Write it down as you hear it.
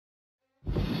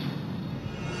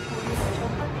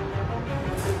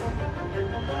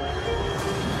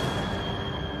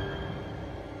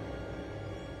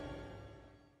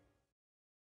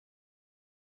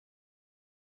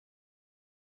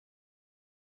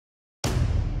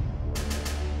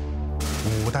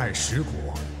代十国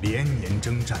连年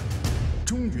征战，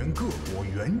中原各国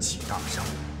元气大伤。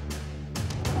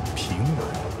平南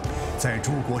在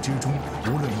诸国之中，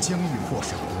无论疆域或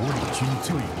是国力均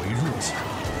最为弱小，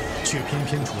却偏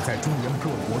偏处在中原各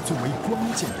国最为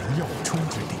关键的要冲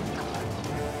之地。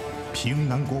平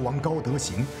南国王高德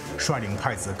行率领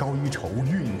太子高一筹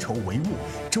运筹帷幄，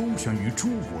周旋于诸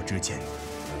国之间。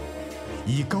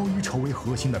以高一筹为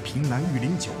核心的平南御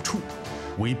林九处，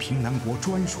为平南国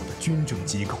专属的军政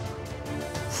机构，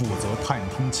负责探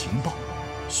听情报、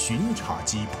巡查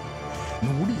缉捕，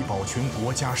努力保全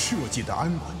国家社稷的安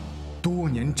稳。多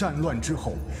年战乱之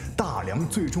后，大梁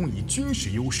最终以军事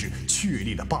优势确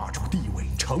立了霸主地位，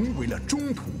成为了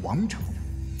中土王朝。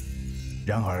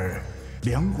然而，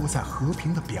梁国在和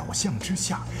平的表象之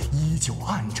下，依旧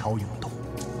暗潮涌动，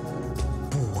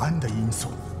不安的因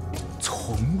素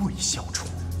从未消除。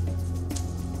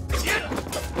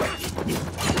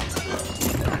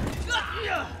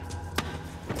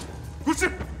不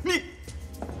是你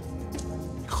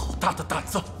好大的胆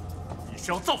子！你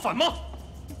是要造反吗？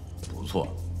不错，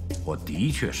我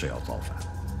的确是要造反。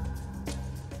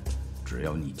只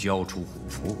要你交出虎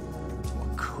符，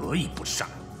我可以不杀。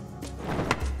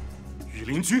御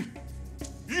林军，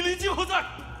御林军何在？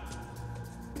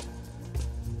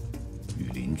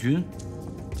御林军，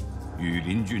御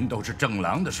林军都是郑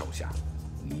郎的手下，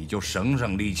你就省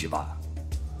省力气吧。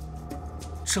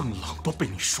郑郎都被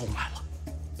你收买了，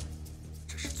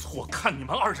真是错看你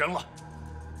们二人了。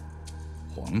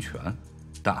皇权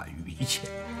大于一切，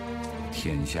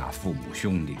天下父母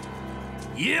兄弟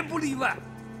也不例外。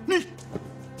你。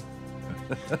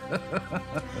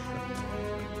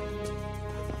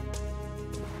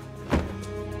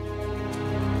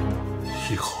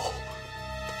以后，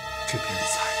这边再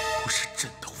也不是朕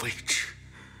的位置。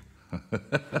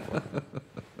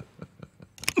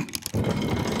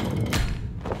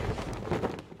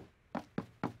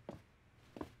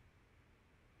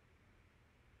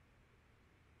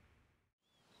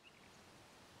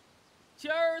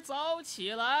今儿早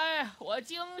起来，我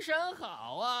精神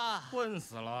好啊！困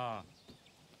死了。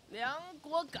梁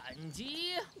国赶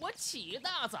集，我起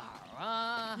大早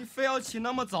啊！你非要起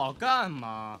那么早干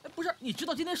嘛？不是，你知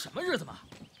道今天什么日子吗？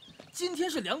今天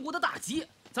是梁国的大集，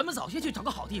咱们早些去找个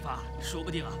好地方，说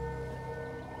不定啊。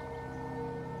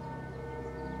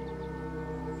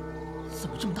怎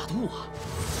么这么大的雾啊？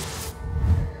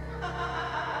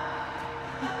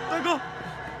大哥，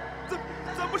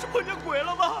咱不是碰见鬼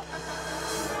了吗？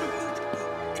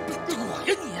这我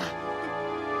呀你！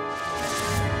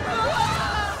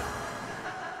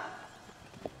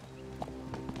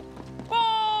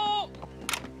报！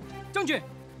将军，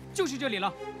就是这里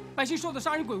了，百姓受的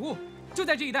杀人鬼物就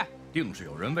在这一带。定是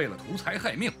有人为了图财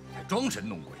害命，才装神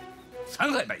弄鬼，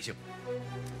残害百姓。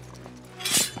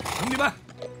兄弟们，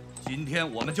今天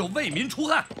我们就为民除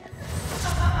害，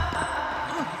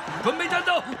准备战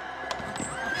斗！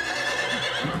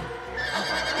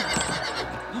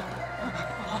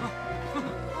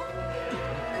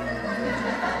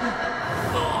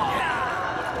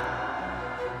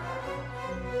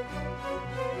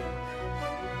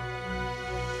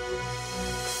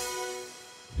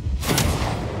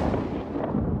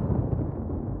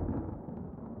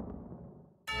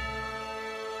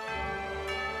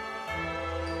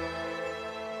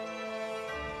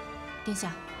殿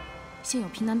下，现有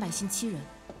平南百姓7人，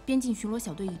边境巡逻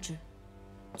小队1支，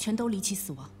全都离奇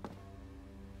死亡。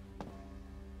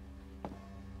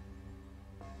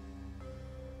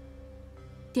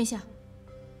殿下，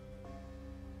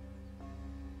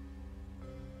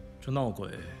这闹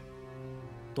鬼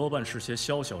多半是些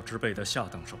宵小之辈的下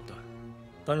等手段，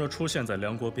但若出现在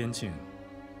梁国边境，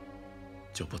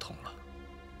就不同了。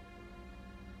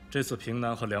这次平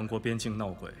南和梁国边境闹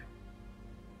鬼，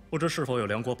不知是否有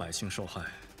梁国百姓受害？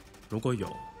如果有，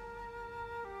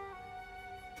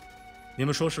你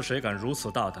们说是谁敢如此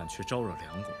大胆去招惹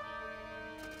梁国？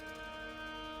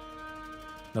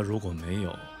那如果没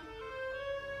有，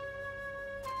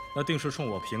那定是冲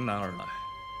我平南而来。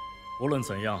无论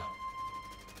怎样，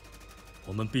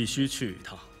我们必须去一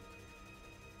趟，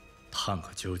探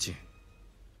个究竟。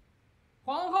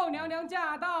皇后娘娘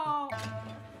驾到！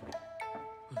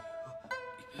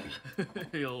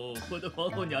哎呦，我的皇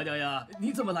后娘娘呀，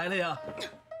你怎么来了呀？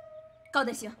高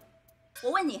德行，我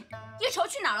问你，一筹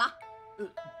去哪儿了？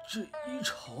这一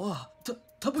筹啊，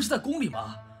他不是在宫里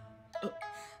吗？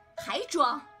还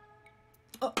装？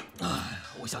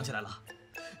我想起来了，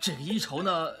这个一筹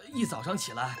呢，一早上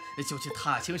起来就去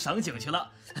踏青赏景去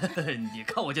了。你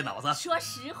看我这脑子。说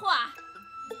实话，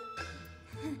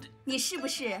你是不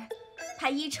是派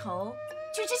一筹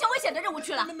去执行危险的任务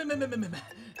去了？没。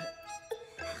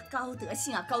高德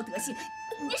行啊，高德行，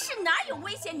你是哪儿有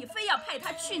危险，你非要派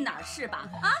他去哪儿是吧？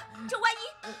啊，这万一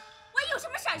有什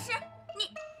么闪失，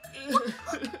我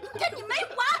跟你没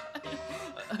完！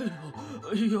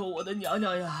哎呦，我的娘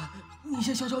娘呀！你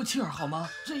先消消气儿好吗？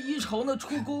这一筹呢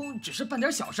出宫只是办点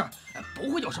小事儿，不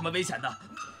会有什么危险的。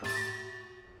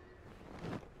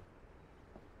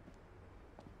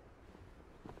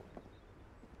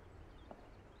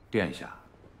殿下，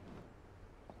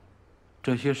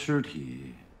这些尸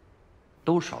体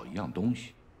都少一样东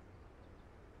西，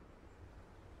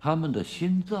他们的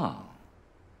心脏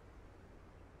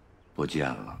不见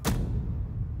了。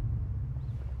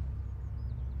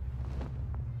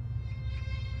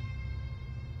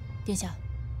殿下，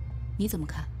你怎么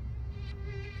看？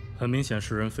很明显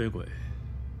是人非鬼，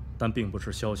但并不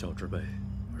是宵小之辈，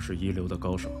而是一流的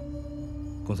高手。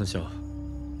公孙笑，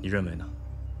你认为呢？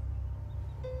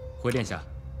回殿下，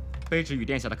卑职与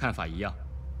殿下的看法一样，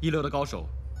一流的高手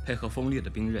配合锋利的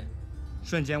兵刃，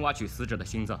瞬间挖取死者的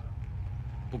心脏。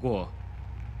不过，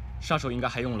杀手应该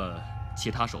还用了其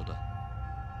他手段。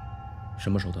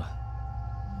什么手段？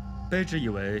卑职以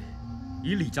为，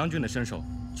以李将军的身手，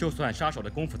就算杀手的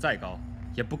功夫再高，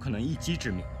也不可能一击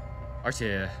致命。而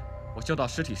且，我嗅到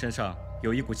尸体身上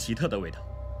有一股奇特的味道。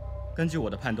根据我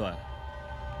的判断，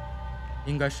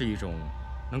应该是一种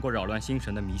能够扰乱心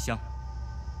神的迷香。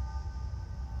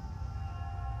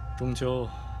终究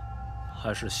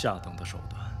还是下等的手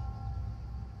段。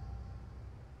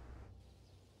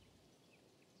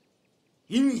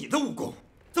以你的武功，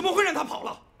怎么会让他跑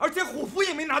了？而且虎符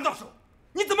也没拿到手，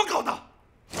你怎么搞的？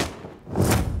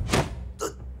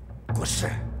国师，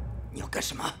你要干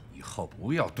什么？以后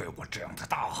不要对我这样的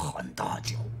大喊大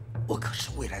叫。我可是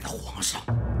未来的皇上，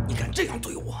你敢这样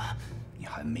对我？你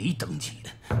还没登基呢，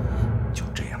就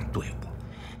这样对我？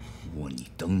我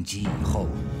你登基以后，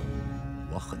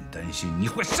我很担心你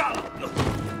会杀了我。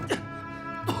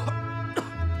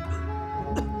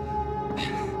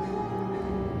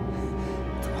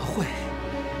怎么会？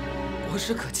国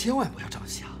师可千万不要这么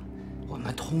想，我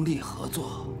们通力合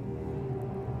作，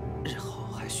日后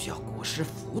还需要国师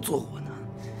辅佐我呢。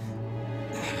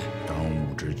当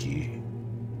务之急，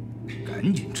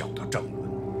赶紧找到郑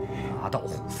伦，拿到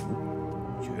虎符，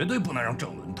绝对不能让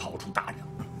郑伦逃出大洋。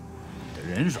你的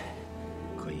人手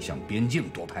可以向边境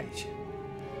多派一些。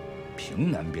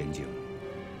平南边境，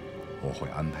我会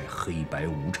安排黑白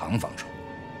无常防守。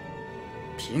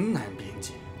平南边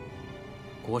境，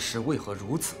国师为何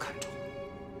如此看重？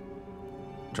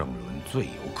郑伦最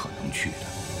有可能去的，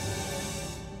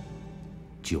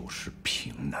就是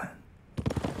平南。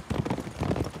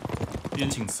边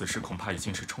境此时恐怕已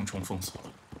经是重重封锁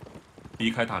了，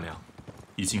离开大梁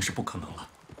已经是不可能了。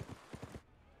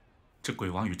这鬼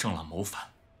王与郑朗谋反，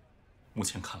目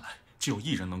前看来只有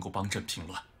一人能够帮朕平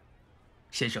乱。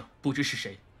先生，不知是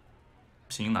谁？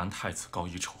平南太子高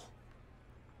一筹。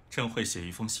朕会写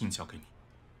一封信交给你，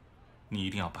你一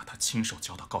定要把他亲手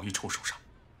交到高一筹手上。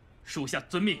属下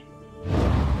遵命。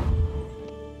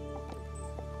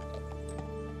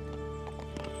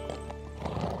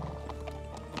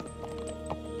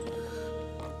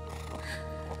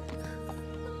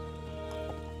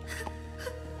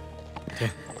停，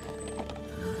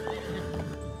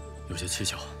有些蹊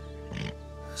跷，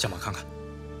下马看看。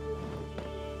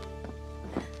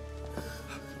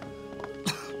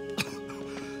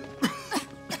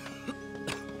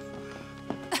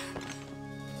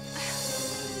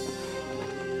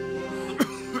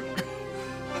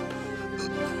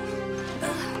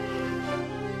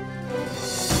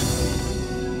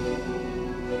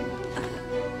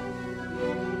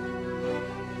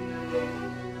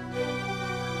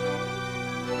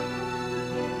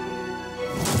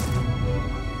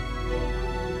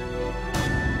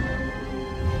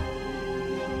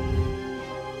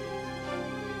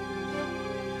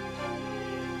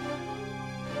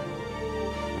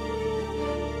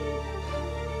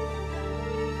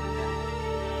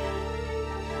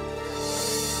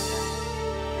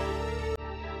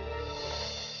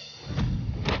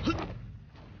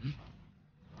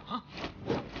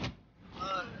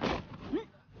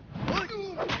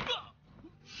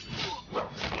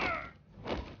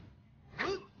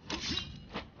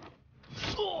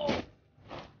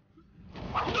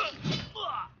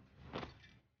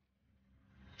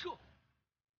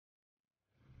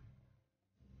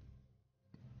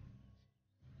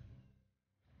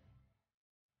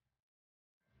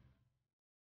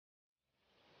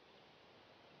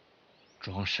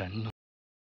装神呢？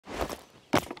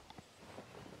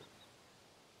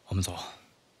我们走。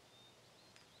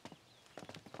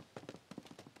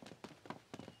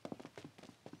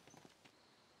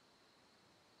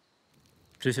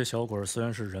这些小鬼虽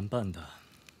然是人扮的，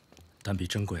但比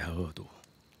真鬼还恶毒。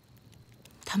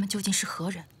他们究竟是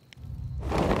何人？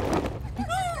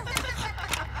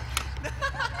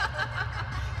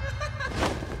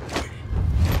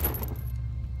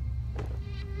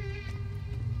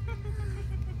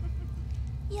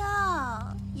哟，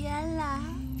原来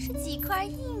是几块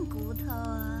硬骨头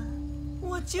啊！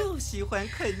我就喜欢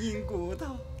啃硬骨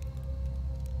头。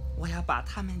我要把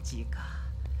他们几个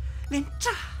连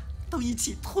渣都一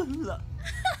起吞了。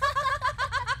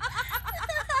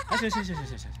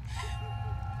行，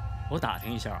我打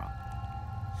听一下啊，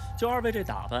就二位这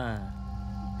打扮，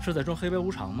是在装黑白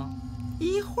无常吗？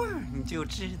一会儿你就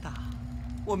知道，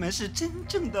我们是真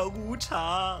正的无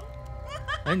常。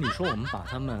哎，你说我们把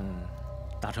他们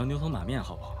打成牛头马面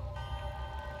好不好？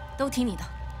都听你的。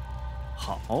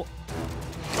好。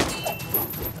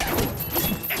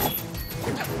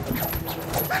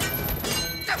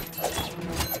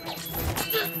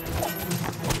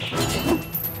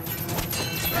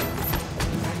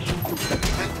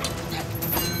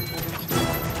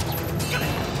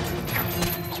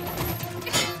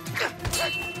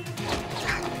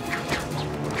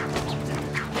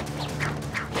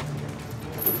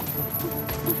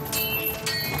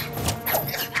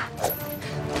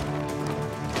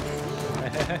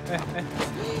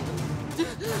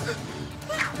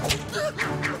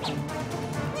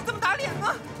你怎么打脸呢？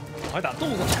我还打肚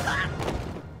子。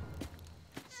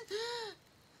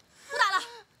不打了，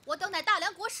我等乃大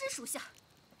梁国师属下，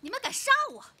你们敢杀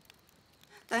我？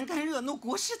胆敢惹怒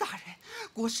国师大人，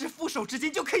国师副手之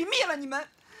间就可以灭了你们。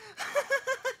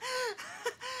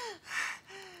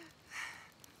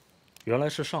原来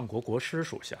是上国国师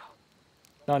属下，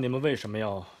那你们为什么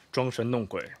要装神弄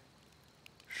鬼，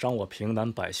伤我平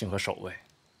南百姓和守卫？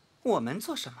我们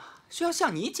做什么需要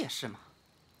向你解释吗？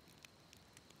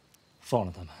放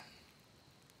了他们。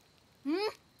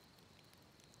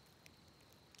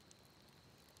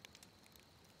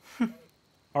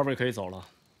二位可以走了。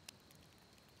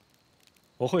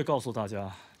我会告诉大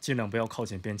家，尽量不要靠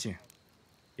近边境，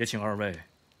也请二位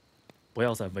不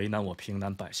要再为难我平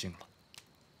南百姓了。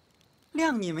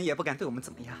谅你们也不敢对我们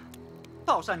怎么样，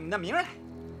报上你们的名来。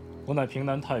我乃平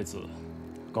南太子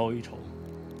高一筹。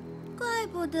怪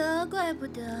不得，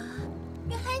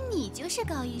原来你就是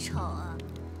高一筹啊！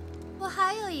我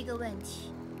还有一个问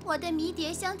题，我的迷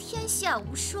迭香天下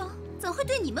无双，怎会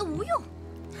对你们无用？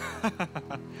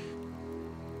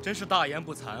真是大言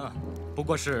不惭啊！不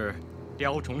过是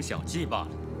雕虫小技罢了。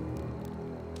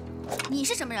你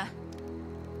是什么人？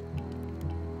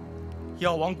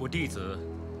药王谷弟子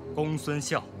公孙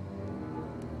孝。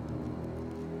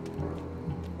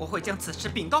我会将此事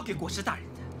禀告给国师大人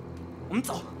的。我们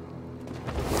走。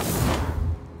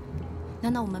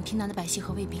难道我们平南的百姓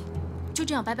和卫兵就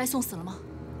这样白白送死了吗？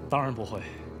当然不会。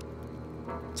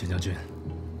简将军，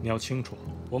你要清楚，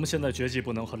我们现在绝技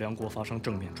不能和梁国发生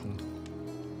正面冲突。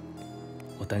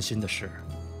我担心的是，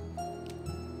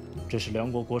这是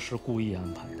梁国国师故意安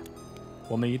排的。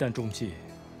我们一旦中计，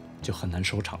就很难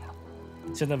收场了。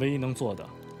现在唯一能做的，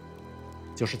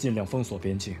就是尽量封锁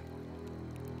边境，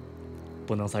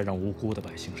不能再让无辜的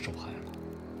百姓受害了。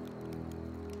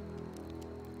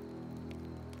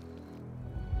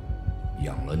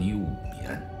养了你5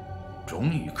年，终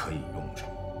于可以用上。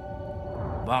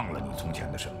忘了你从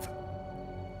前的身份，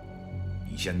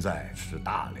你现在是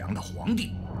大梁的皇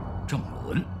帝，郑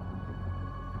伦。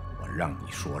我让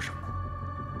你说什么，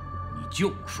你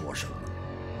就说什么。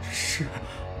是。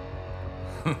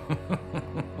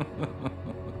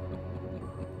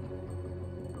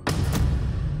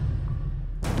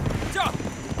驾！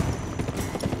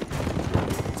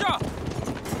驾！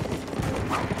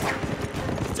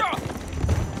驾！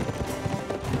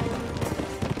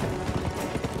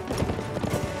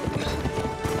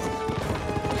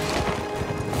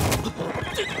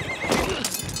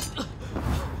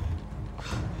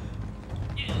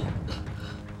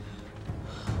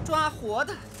抓活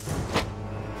的。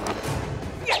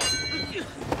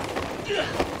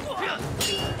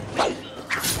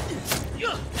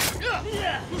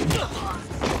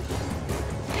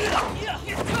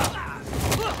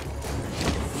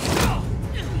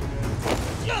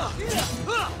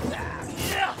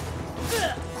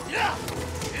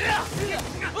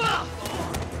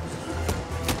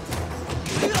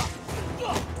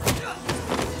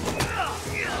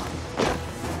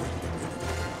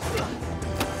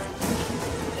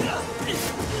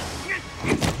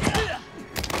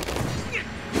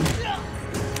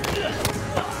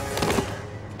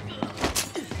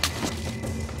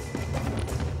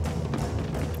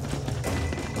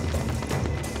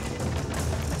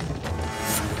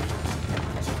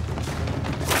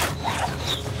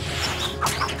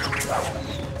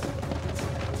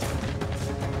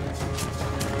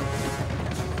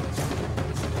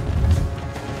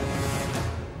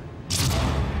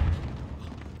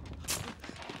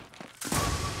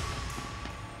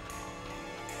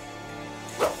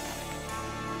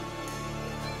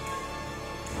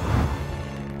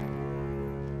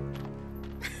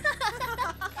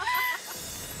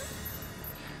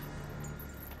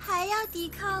抵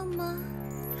抗吗？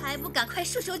还不赶快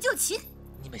束手就擒！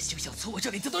你们休想从我这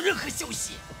里得到任何消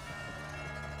息！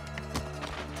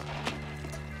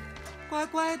乖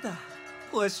乖的，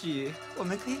或许我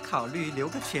们可以考虑留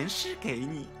个全尸给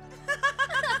你。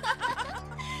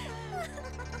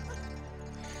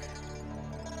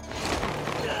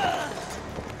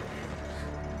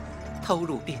偷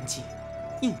入边境，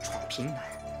硬闯平南，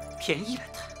便宜了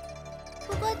他。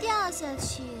不过掉下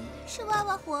去是娃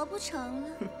娃活不成了。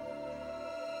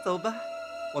走吧，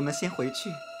我们先回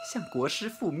去向国师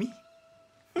复命。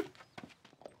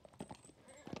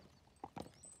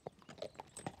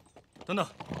等等，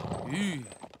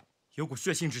有股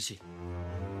血腥之气。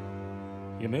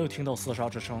也没有听到厮杀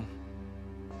之声，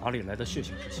哪里来的血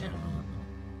腥之气？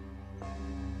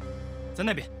在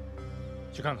那边，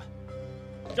去看看。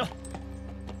走。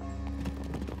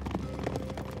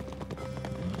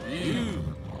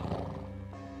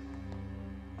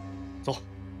走。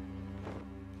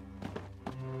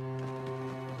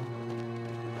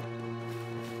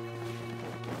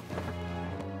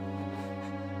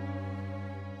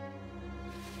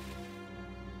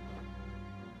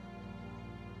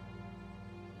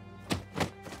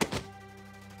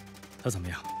他怎么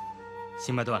样？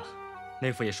心脉断了，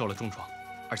内腹也受了重创，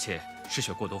而且失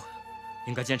血过多，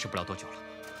应该坚持不了多久了。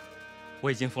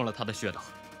我已经封了他的穴道，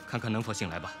看看能否醒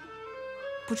来吧。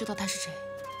不知道他是谁，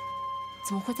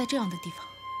怎么会在这样的地方？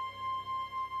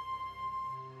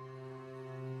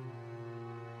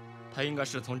他应该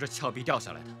是从这峭壁掉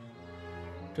下来的。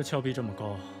这峭壁这么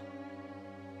高，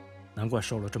难怪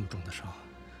受了这么重的伤。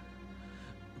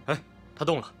哎，他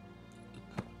动了。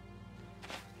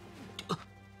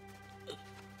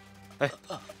哎，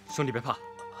兄弟别怕，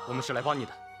我们是来帮你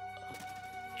的。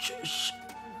这是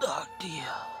哪里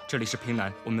啊？这里是平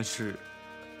南，我们是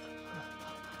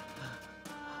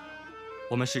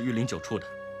御林九处的。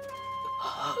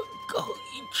高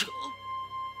一筹，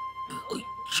高一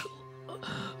筹，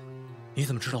你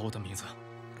怎么知道我的名字？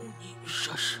你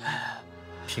是谁？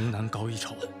平南高一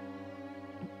筹。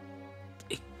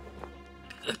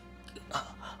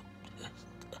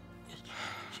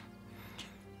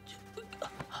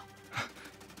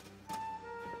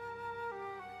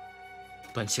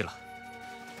断气了。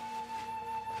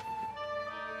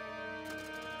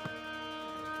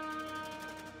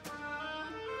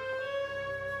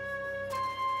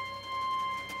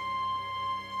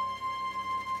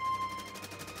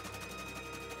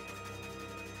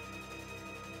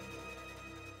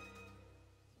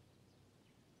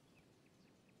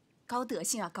高德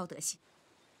性啊，高德性！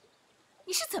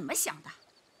你是怎么想的？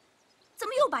怎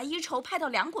么又把一筹派到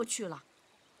梁国去了？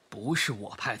不是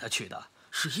我派他去的。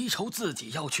是一筹自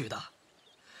己要去的。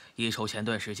一筹前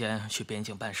段时间去边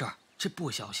境办事儿，这不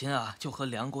小心啊，就和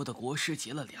梁国的国师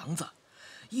结了梁子。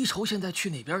一筹现在去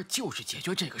那边就是解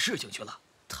决这个事情去了。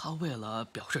他为了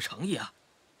表示诚意啊，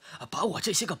把我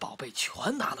这些个宝贝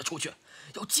全拿了出去，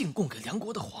要进贡给梁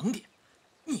国的皇帝。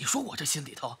你说我这心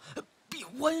里头比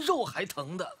剜肉还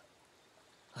疼的。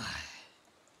唉。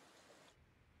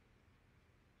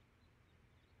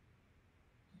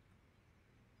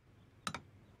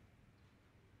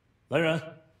来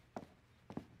人，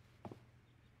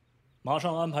马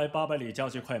上安排800里加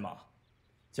急快马，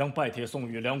将拜帖送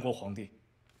与梁国皇帝。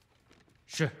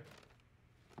是。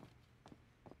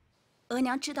额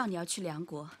娘知道你要去梁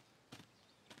国，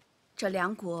这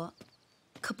梁国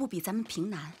可不比咱们平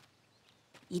南，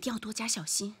一定要多加小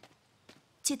心，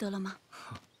记得了吗？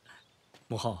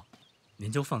母后，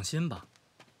您就放心吧，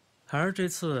孩儿这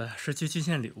次是去进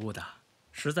献礼物的，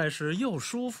实在是又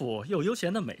舒服又悠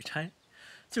闲的美差。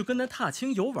就跟那踏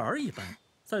青游玩一般。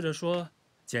再者说，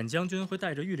简将军会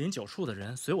带着御林9处的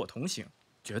人随我同行，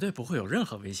绝对不会有任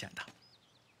何危险的。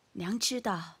娘知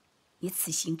道你此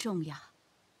行重要，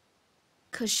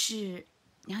可是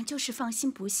娘就是放心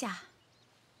不下。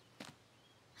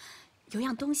有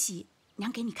样东西，娘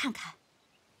给你看看。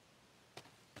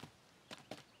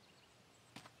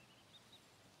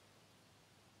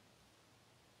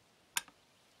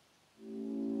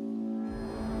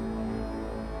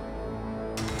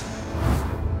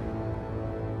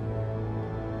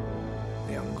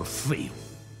废物！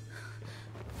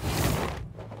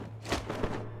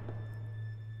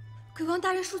鬼王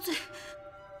大人恕罪，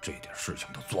这点事情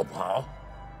都做不好。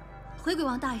回鬼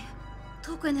王大人，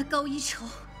都怪那高一筹，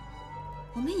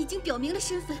我们已经表明了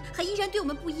身份，还依然对我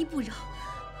们不依不饶，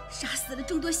杀死了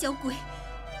众多小鬼。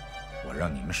我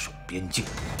让你们守边境，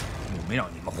又没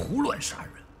让你们胡乱杀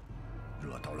人，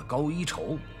惹到了高一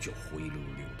筹就灰溜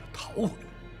溜的逃回来，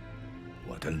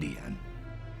我的脸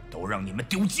都让你们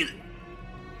丢尽了。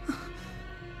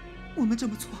我们这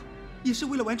么做，也是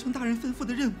为了完成大人吩咐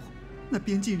的任务。那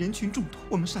边境人群众多，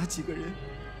我们杀几个人，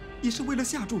也是为了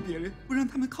吓住别人，不让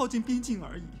他们靠近边境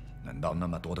而已。难道那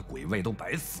么多的鬼卫都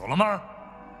白死了吗？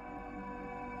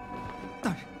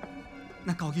大人，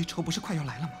那高一筹不是快要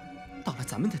来了吗？到了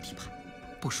咱们的地盘，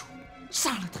不如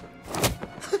杀了他。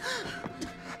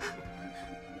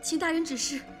请大人指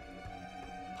示。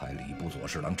派礼部左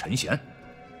侍郎陈贤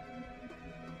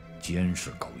监视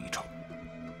高一筹，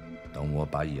等我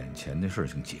把眼前的事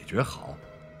情解决好，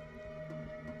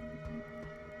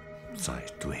再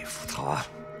对付他。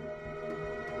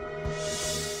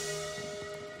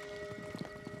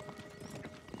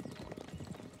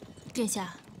殿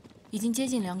下，已经接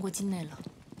近梁国境内了。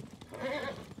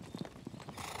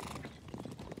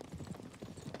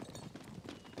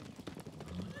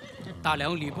大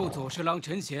梁礼部左侍郎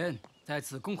陈贤在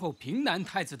此恭候平南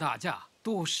太子大驾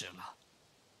多时了。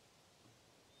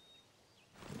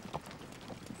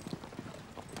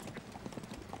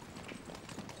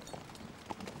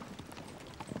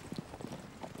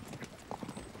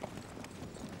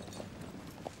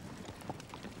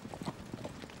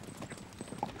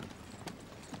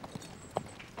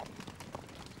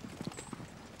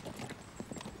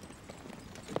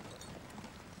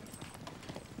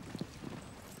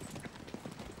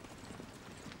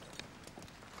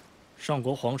上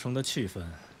国皇城的气氛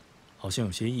好像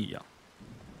有些异样，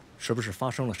是不是发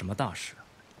生了什么大事？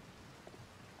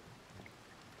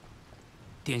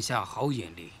殿下好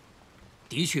眼力，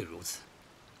的确如此。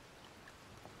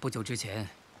不久之前，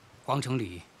皇城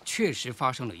里确实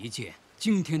发生了一件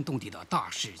惊天动地的大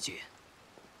事件。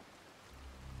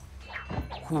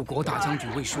护国大将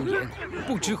军魏淑妍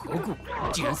不知何故，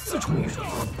竟然私闯御书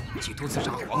房，企图刺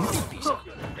杀皇帝陛下。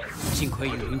幸亏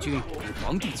御林军与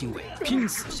皇帝禁卫拼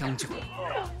死相救，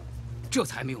这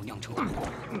才没有酿成大祸。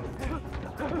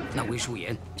那魏淑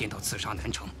妍见到刺杀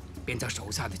难成，便在手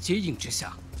下的接应之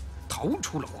下，逃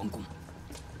出了皇宫。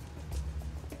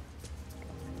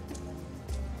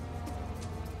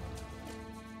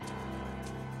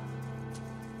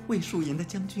魏淑妍的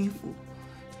将军府，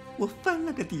我翻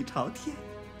了个底朝天。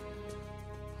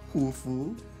虎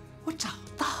符我找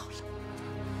到了。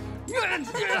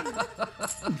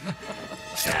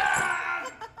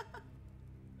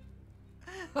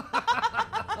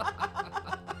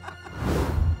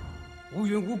无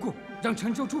缘无故让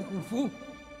陈州出虎符，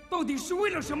到底是为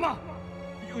了什么？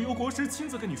由国师亲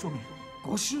自跟你说明。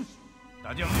国师，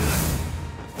大将军，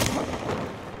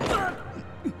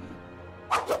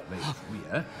魏淑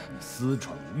妍私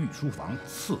闯御书房，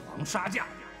刺王杀驾，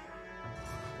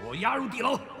给我押入地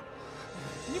牢！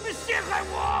你们陷害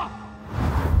我！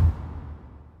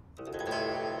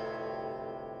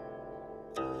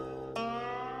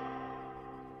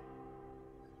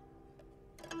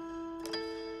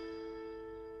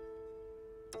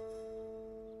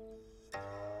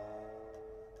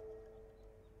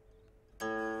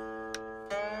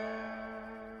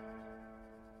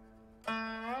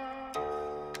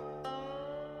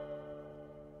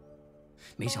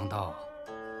没想到，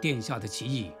殿下的棋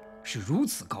艺是如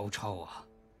此高超啊！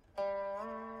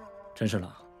陈侍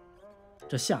郎，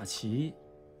这下棋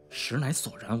实乃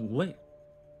索然无味。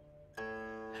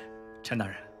陈大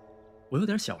人，我有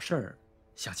点小事儿，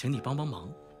想请你帮帮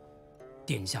忙。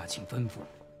殿下请吩咐。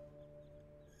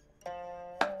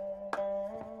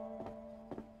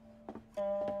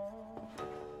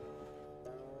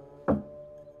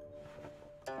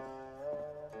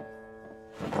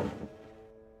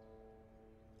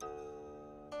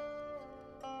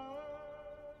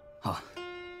啊，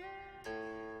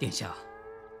殿下，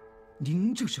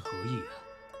您这是何意啊？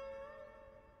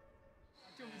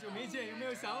这么久没见，有没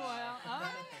有想我呀？啊？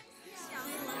想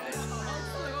我，好好伺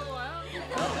候我呀！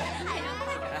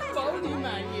保你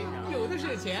满意，有的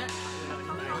是钱。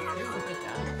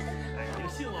你就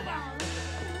信我吧。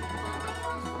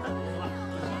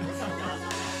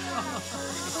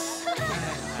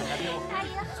哎呀，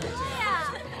喝呀！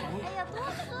哎呀，多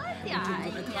喝点儿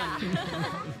呀！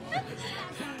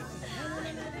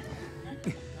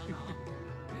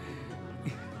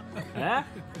哎，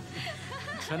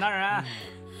陈大人，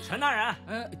陈大人，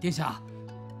殿下，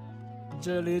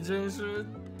这里真是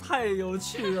太有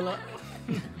趣了。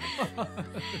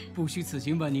不虚此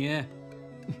行吧您。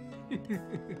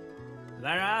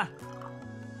来人，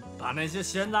把那些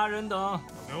闲杂人等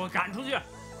给我赶出去！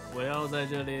我要在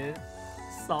这里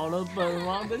扫了本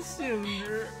王的兴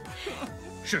致。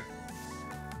是。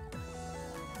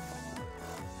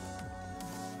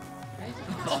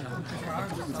走，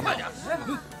快点！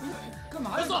干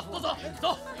嘛呀？都走，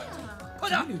走，快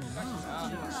点！是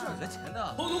你的钱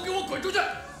呢，统统给我滚出去！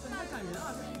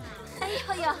哎呦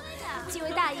呦，几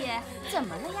位大爷，怎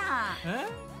么了呀？哎，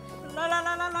来，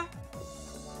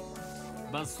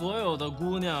把所有的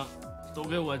姑娘都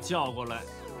给我叫过来，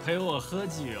陪我喝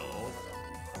酒。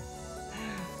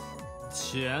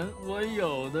钱我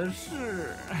有的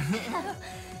是。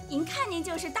您看您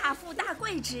就是大富大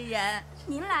贵之人，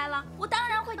您来了，我当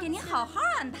然会给您好好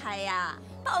安排呀，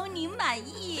包您满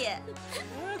意。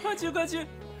快去快去，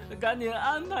赶紧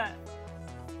安排。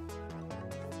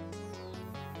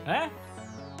哎，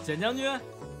简将军，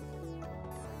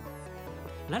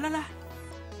来来来，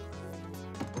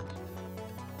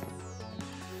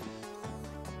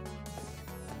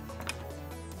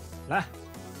来，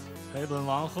陪本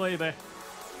王喝一杯。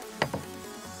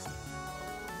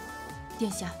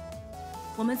殿下，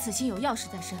我们此行有要事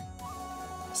在身，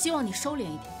希望你收敛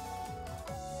一点，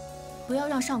不要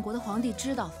让上国的皇帝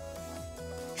知道了，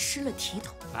失了体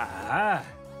统。哎，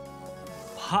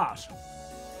怕什么？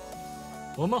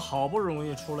我们好不容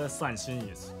易出来散心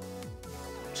一次，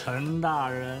陈大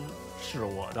人是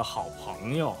我的好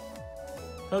朋友，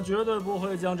他绝对不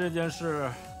会将这件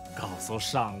事告诉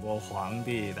上国皇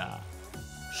帝的，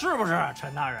是不是，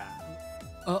陈大人？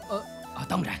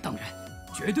当然，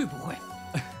绝对不会。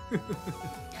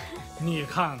你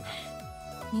看看，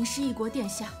您是一国殿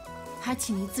下，还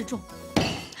请您自重。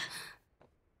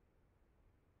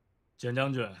简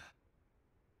将军，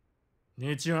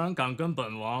你竟然敢跟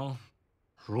本王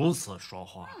如此说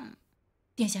话！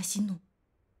殿下息怒，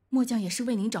末将也是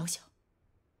为您着想。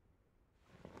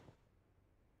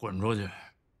滚出去！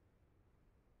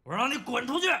我让你滚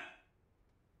出去！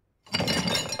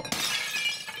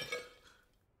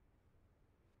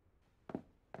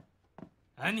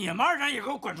哎，你们二人也给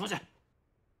我滚出去！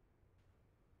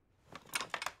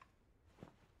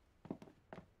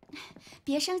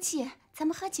别生气，咱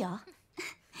们喝酒。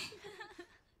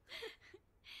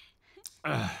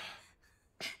哎，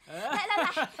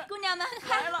来，姑娘们，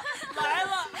来了！来，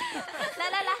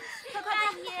快，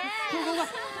大爷，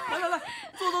来，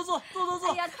坐！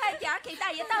哎呀，快点给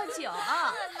大爷倒酒。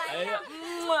哎呀，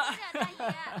大爷，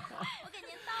我给您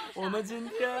倒上。我们今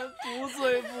天不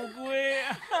醉不归。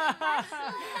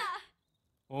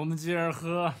我们接着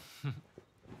喝。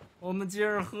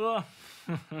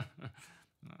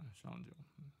上酒。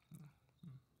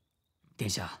殿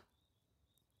下，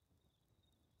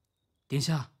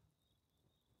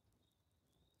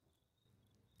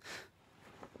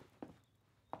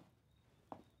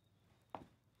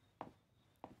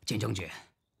简将军，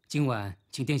今晚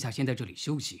请殿下先在这里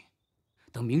休息，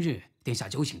等明日殿下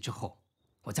酒醒之后，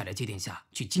我再来接殿下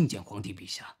去觐见皇帝陛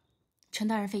下。陈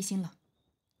大人费心了，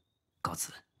告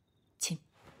辞。请。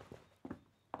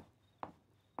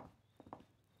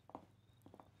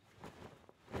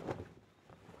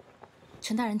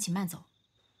陈大人，请慢走。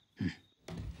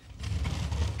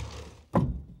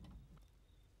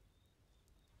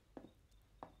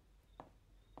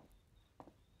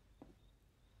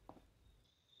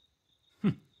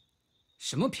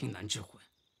什么平南之魂，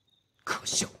可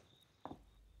笑！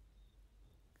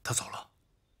他走了。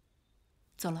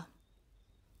走了，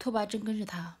拓跋真跟着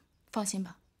他，放心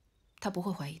吧，他不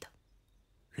会怀疑的。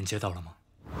人接到了吗？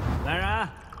来人，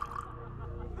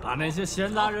把那些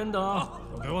闲杂人等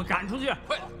都给我赶出去！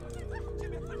快！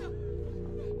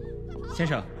先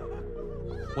生，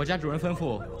我家主人吩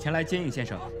咐前来接应先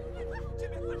生。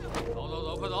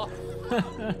走，快走！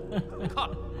看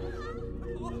了，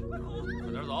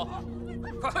快点走，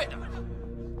快点！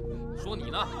说你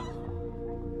呢？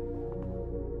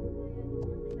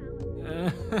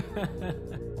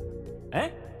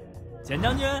哎，简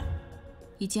将军，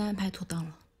已经安排妥当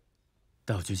了。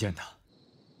带我去见他。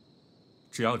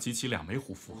只要集齐2枚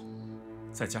虎符，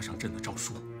再加上朕的诏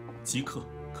书，即刻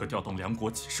可调动梁国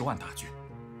几10万大军，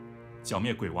剿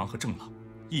灭鬼王和郑郎，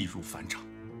易如反掌。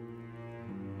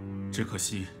只可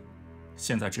惜，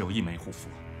现在只有1枚虎符，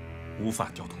无法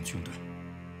调动军队。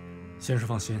先生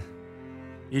放心，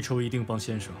一筹一定帮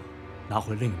先生拿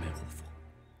回另1枚虎符。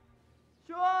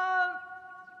宣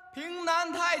平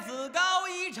南太子高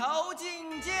一筹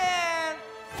觐见。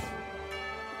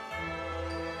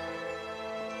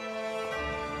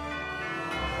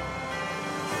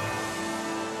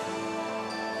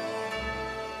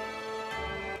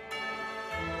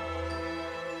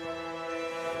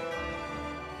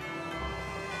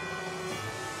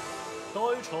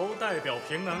高一筹代表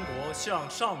平南国向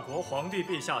上国皇帝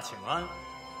陛下请安，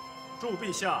祝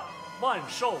陛下万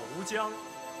寿无疆。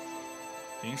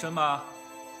平身吧。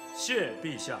谢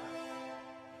陛下。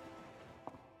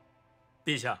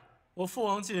陛下，我父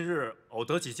王近日偶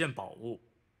得几件宝物，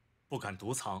不敢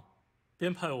独藏，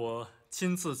便派我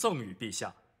亲自赠与陛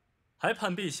下，还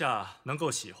盼陛下能够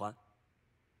喜欢。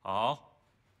好。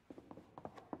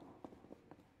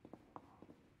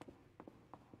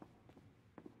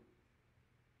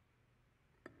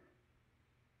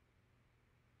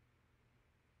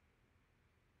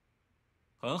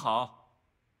很好。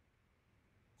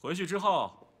回去之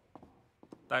后，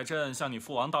代朕向你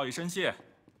父王道一声谢。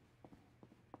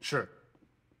是。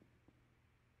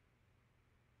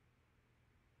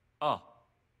哦，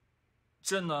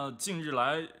朕呢近日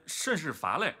来甚是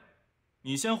乏累，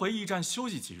你先回驿站休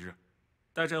息几日，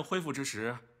待朕恢复之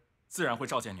时，自然会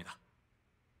召见你的。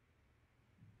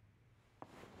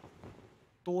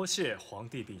多谢皇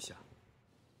帝陛下。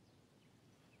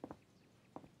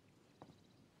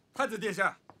太子殿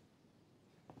下，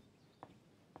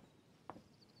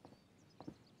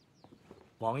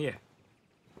王爷。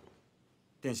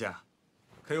殿下，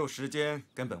可有时间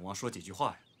跟本王说几句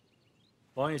话呀？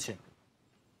王爷请。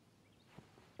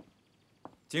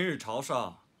今日朝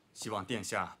上，希望殿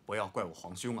下不要怪我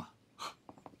皇兄啊。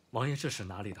王爷这是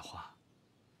哪里的话？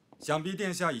想必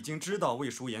殿下已经知道魏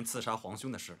淑妍刺杀皇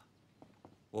兄的事了。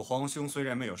我皇兄虽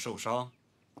然没有受伤，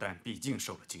但毕竟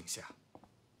受了惊吓。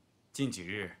近几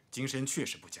日精神确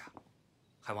实不佳，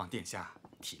还望殿下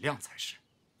体谅才是。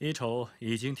一筹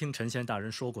已经听陈贤大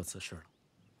人说过此事了。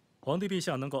皇帝陛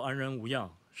下能够安然无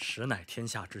恙，实乃天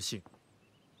下之幸。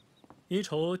一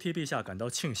筹替陛下感到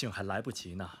庆幸还来不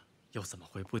及呢，又怎么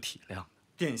会不体谅呢？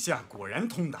殿下果然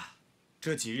通达。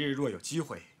这几日若有机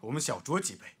会，我们小酌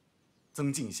几杯，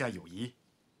增进一下友谊，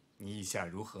你意下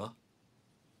如何？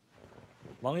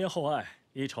王爷厚爱，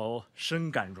一筹深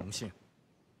感荣幸。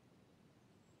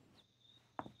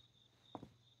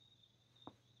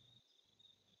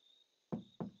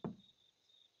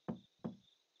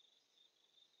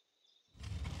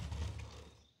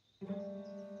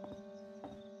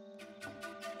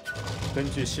根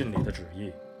据信里的旨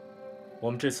意，我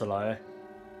们这次来，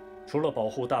除了保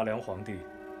护大梁皇帝，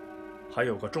还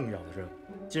有个重要的任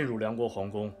务：进入梁国皇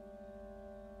宫，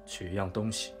取一样东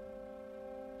西。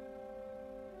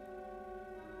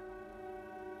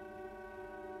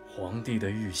皇帝的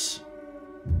玉玺。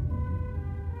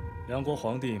梁国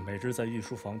皇帝每日在御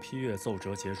书房批阅奏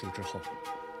折结束之后，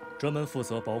专门负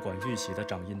责保管玉玺的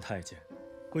掌印太监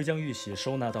会将玉玺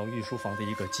收纳到御书房的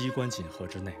一个机关锦盒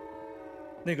之内。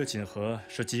那个锦盒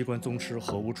是机关宗师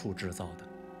核物处制造的，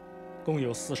共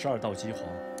有42道机簧，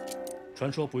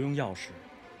传说不用钥匙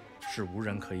是无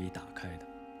人可以打开的。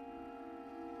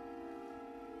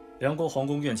梁国皇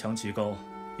宫院墙极高，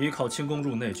依靠轻功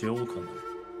入内绝无可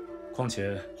能。况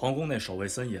且皇宫内守卫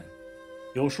森严，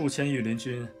有数千御林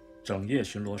军整夜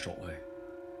巡逻守卫，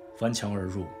翻墙而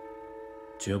入，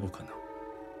绝不可能。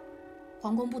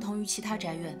皇宫不同于其他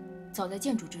宅院，早在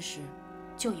建筑之时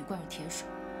就已灌有铁水，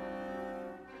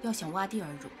要想挖地而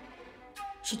入，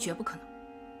是绝不可能。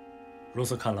如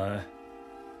此看来，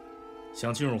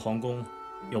想进入皇宫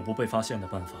又不被发现的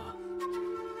办法，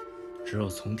只有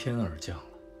从天而降了。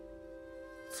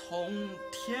从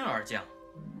天而降，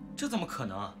这怎么可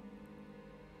能啊？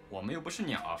我们又不是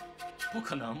鸟，不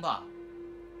可能吧？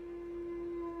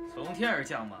从天而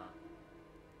降嘛，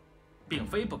并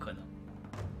非不可能。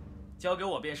交给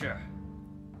我便是。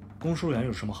公输员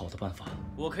有什么好的办法？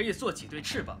我可以做几对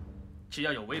翅膀，只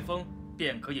要有微风，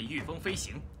便可以御风飞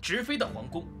行，直飞到皇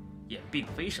宫，也并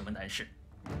非什么难事。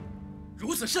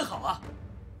如此甚好啊！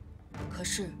可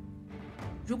是，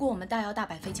如果我们大摇大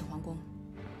摆飞进皇宫，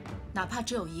哪怕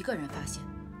只有一个人发现，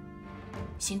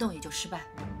行动也就失败。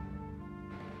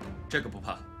这个不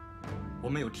怕，我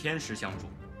们有天时相助。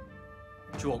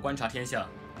据我观察天象，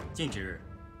近几日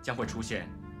将会出现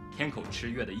天口吃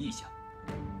月的异象，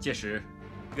届时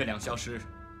月亮消失，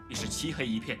已是漆黑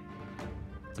一片。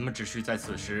咱们只需在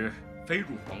此时飞入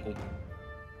皇宫，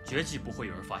绝技不会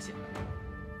有人发现。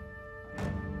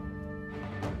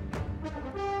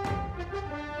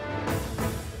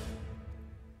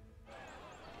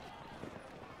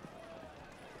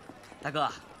大哥，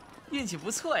运气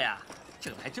不错呀，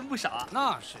挣的还真不少啊。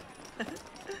那是。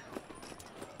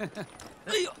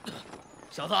哎呦，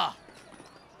小子，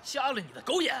瞎了你的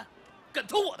狗眼，敢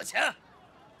偷我的钱！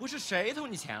不是谁偷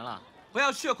你钱了，不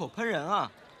要血口喷人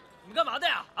啊！你们干嘛的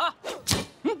呀？啊！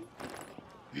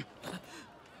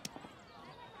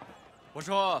我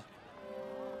说，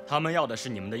他们要的是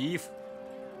你们的衣服。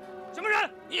什么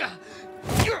人？你！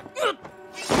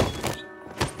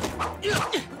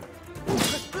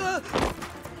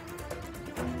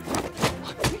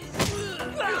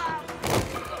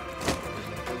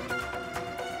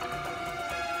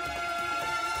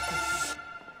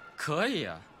可以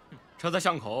啊，车在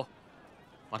巷口，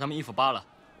把他们衣服扒了，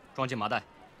装进麻袋，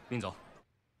运走。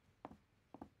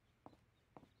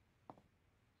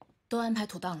都安排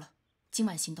妥当了，今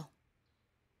晚行动。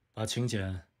把请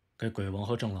柬给鬼王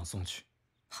和郑朗送去。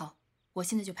好，我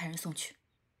现在就派人送去。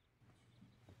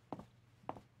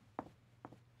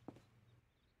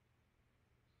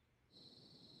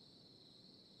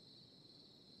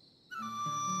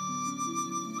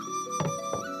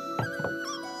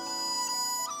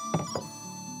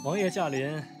王爷驾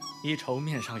临，一筹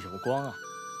面上有光啊！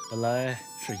本来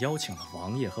是邀请了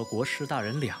王爷和国师大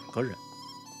人2个人，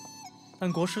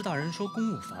但国师大人说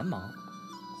公务繁忙，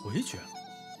回绝了。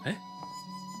哎，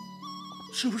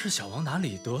是不是小王哪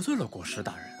里得罪了国师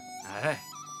大人？哎，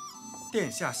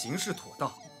殿下行事妥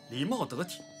当，礼貌得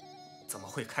体，怎么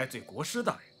会开罪国师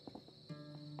大人？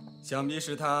想必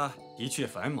是他的确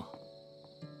繁忙。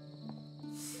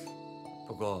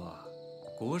不过，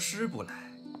国师不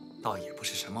来，倒也不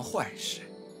是什么坏事。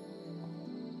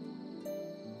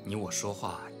你我说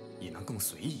话也能更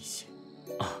随意一些。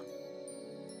啊，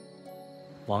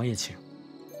王爷请。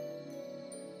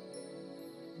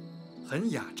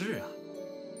很雅致啊，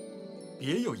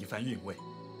别有一番韵味。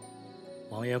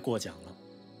王爷过奖了。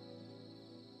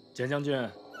简将军，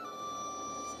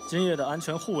今夜的安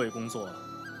全护卫工作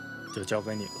就交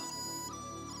给你了，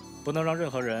不能让任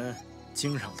何人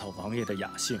惊扰到王爷的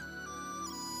雅兴，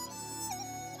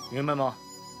明白吗？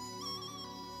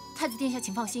太子殿下，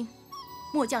请放心，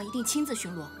末将一定亲自巡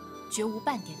逻，绝无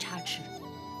半点差池。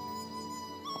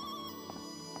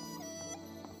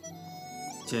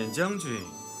简将军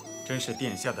真是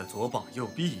殿下的左膀右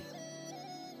臂呀。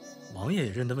王爷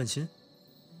也认得问心。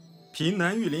平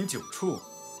南御林9处，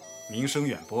名声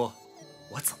远播，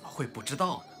我怎么会不知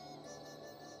道呢？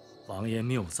王爷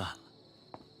谬赞了。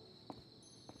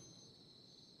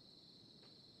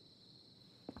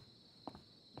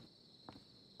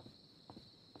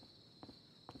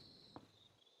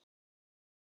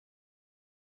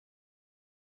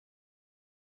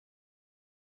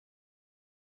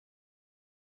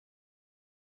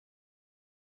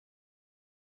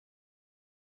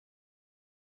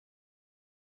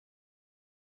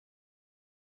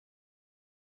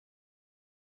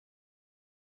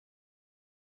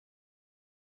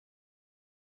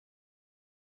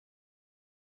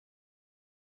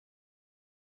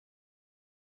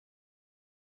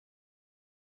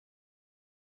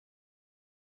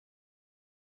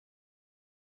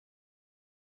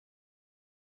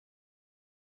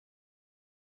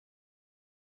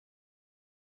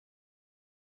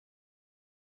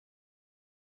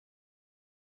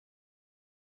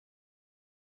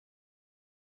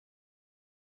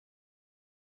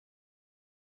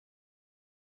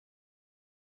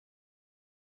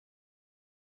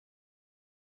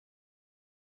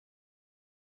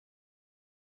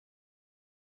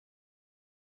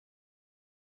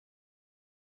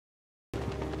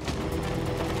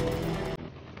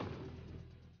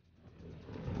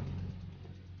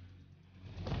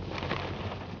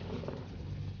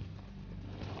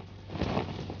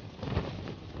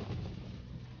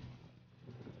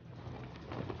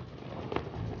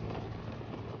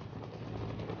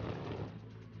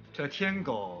这天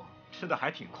狗吃的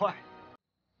还挺快，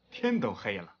天都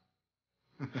黑了。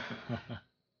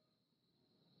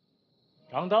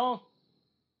掌灯。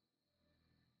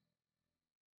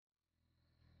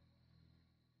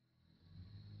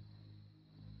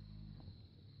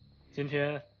今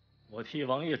天我替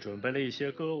王爷准备了一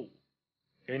些歌舞，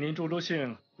给您助助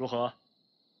兴，如何？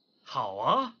好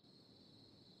啊。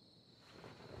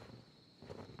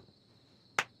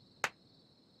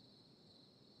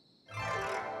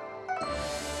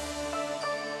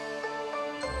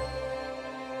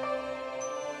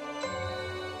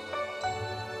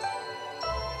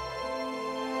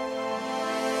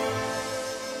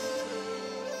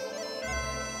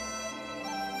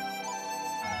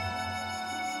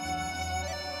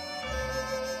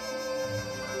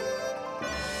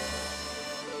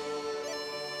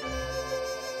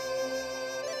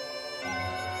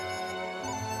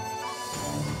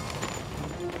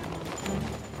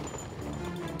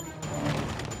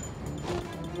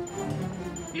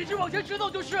一直往前直走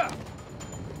就是。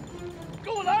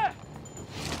跟我来。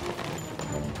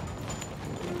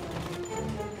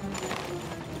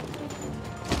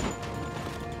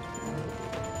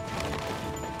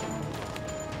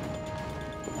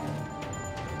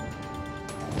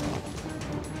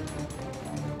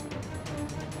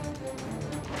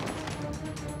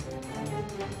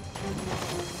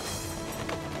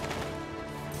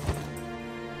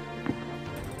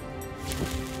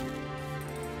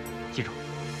记住，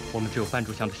我们只有半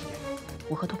炷香的时间。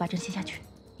我和拓跋真先下去，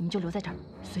你们就留在这儿，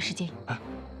随时接应。啊。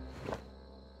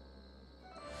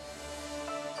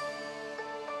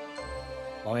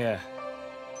王爷，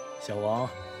小王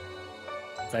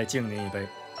再敬您一杯，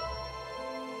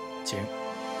请。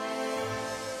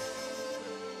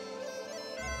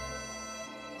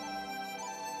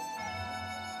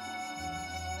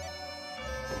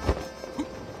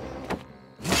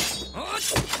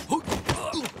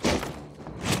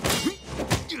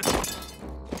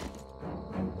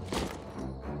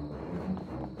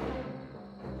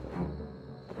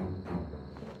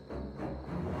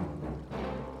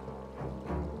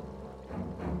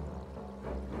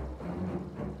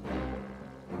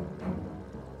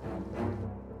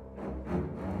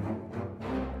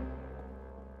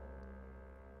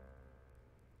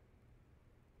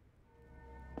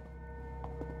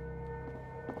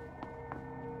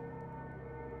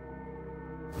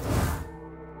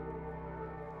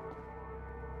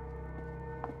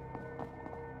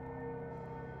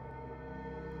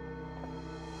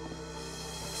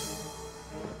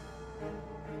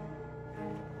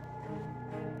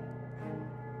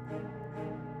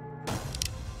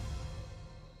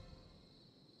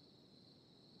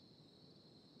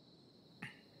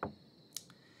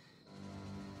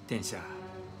殿下，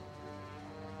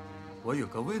我有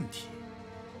个问题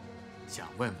想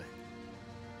问问你。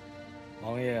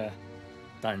王爷，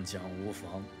但讲无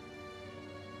妨。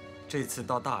这次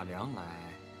到大梁来，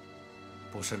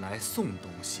不是来送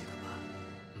东西的吧？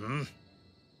嗯，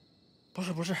不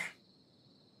是，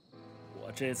我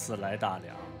这次来大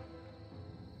梁，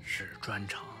是专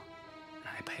程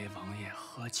来陪王爷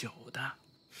喝酒的。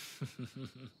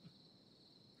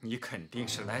你肯定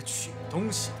是来取东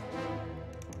西的。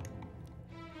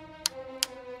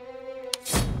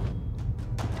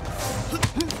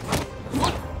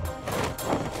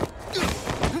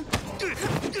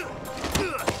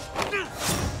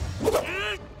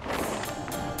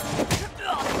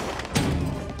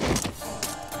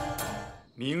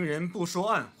明人不说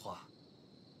暗话，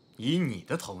以你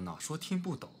的头脑说听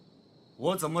不懂，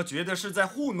我怎么觉得是在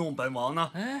糊弄本王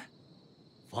呢？哎，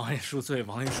王爷恕罪，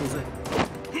王爷恕罪。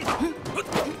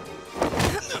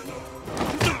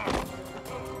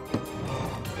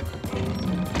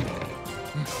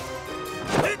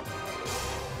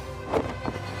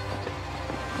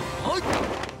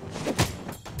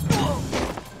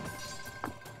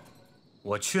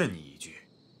我劝你一句，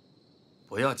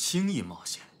不要轻易冒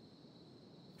险，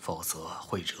否则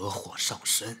会惹火上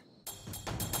身。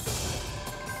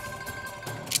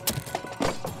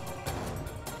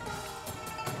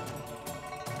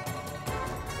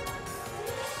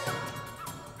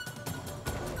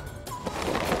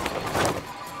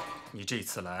你这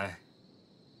次来，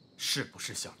是不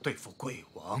是想对付鬼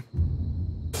王？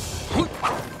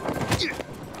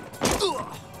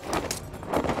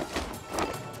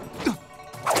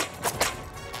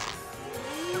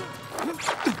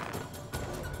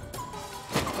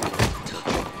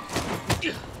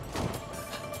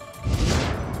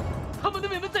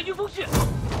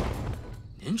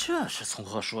您这是从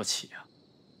何说起啊？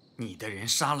你的人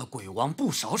杀了鬼王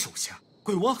不少手下，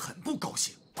鬼王很不高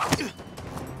兴。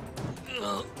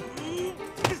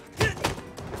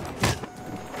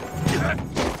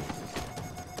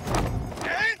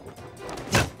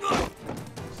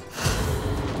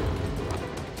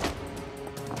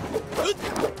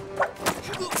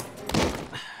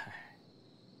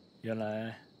原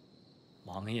来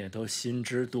王爷都心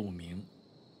知肚明，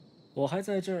我还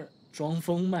在这儿装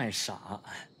疯卖傻，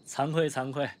惭愧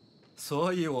惭愧。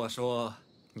所以我说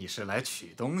你是来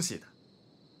取东西的，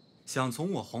想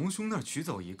从我皇兄那儿取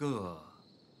走一个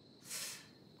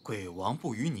鬼王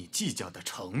不与你计较的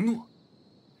承诺。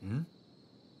嗯，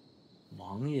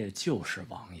王爷就是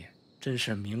王爷，真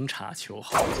是明察秋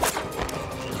毫。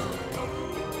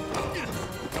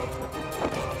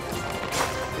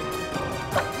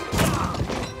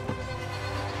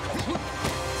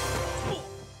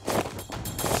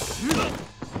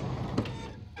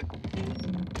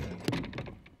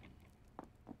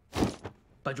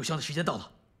搬住箱的时间到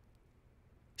了，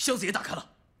箱子也打开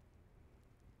了。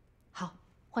好，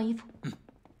换衣服。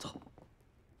走。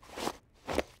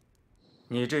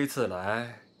你这次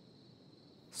来，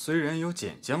虽然有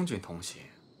简将军同行，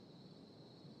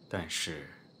但是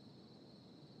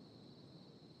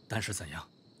怎样？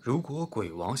如果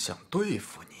鬼王想对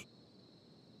付你，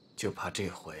就怕这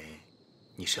回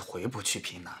你是回不去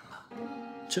平南了。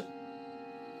这，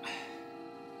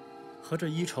合着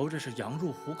一筹这是羊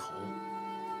入虎口，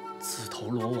自投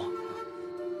罗网啊！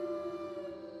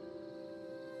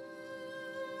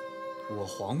我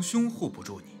皇兄护不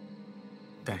住你，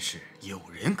但是有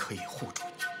人可以护住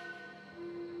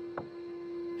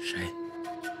你。谁？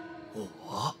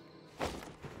我。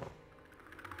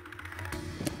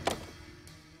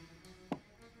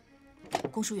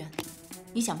公输员，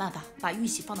你想办法把玉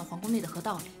玺放到皇宫内的河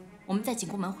道里，我们在景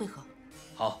宫门会合。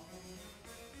好。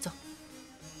走。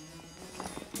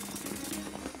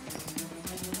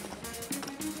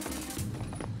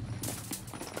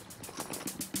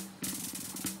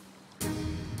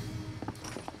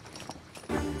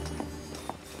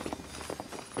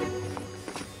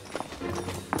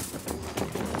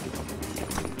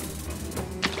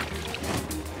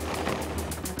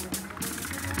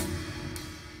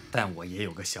但我也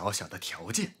有个小小的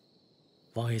条件。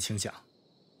王爷请讲。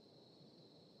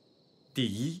第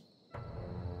一，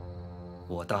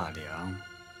我大梁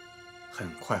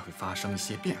很快会发生一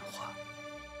些变化。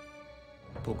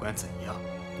不管怎样，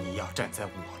你要站在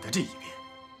我的这一边。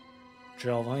只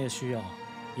要王爷需要，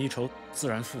一筹自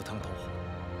然赴汤蹈火。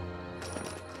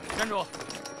站住！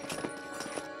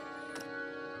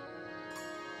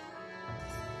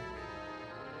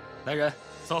来人，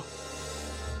走。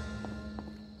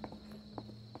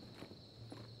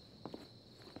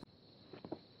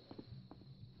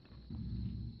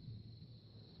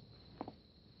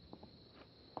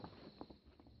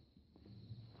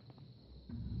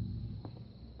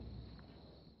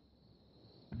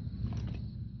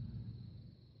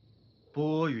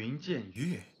云见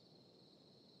月，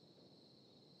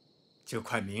就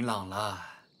快明朗了。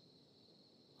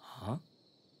啊？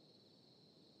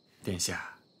殿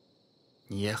下，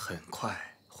你也很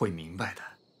快会明白的。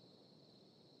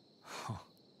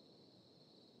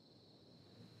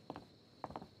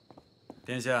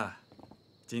殿下，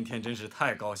今天真是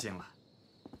太高兴了。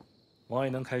王爷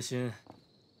能开心，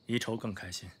一筹更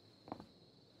开心。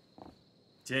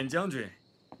简将军。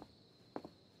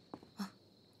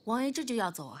王爷这就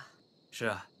要走啊？是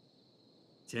啊，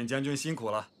简将军辛苦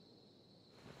了。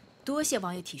多谢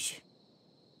王爷体恤，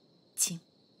请。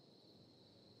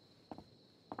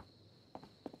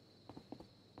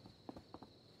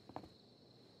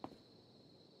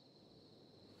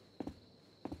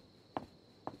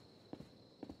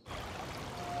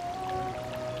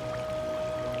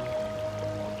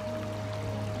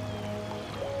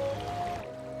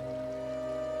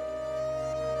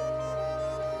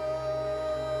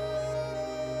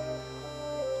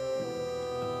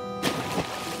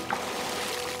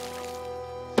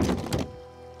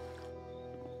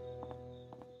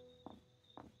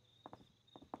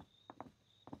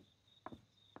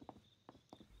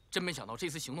真没想到这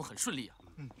次行动很顺利啊！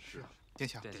是啊，殿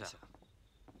下。殿下。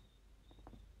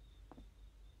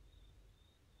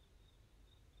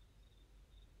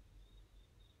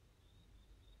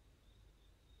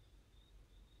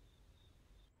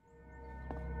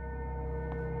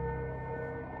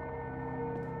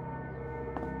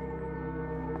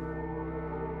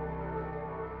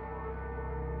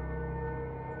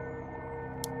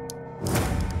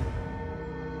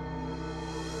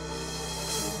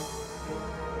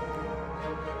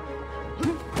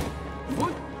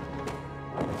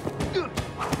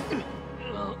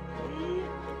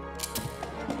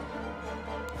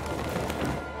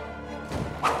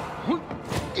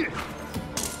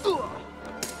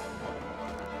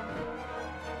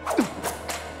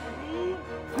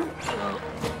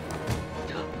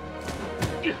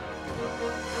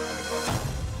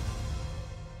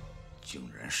竟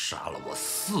然杀了我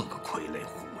4个傀儡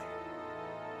护卫！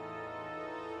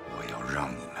我要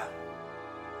让你们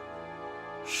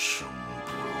生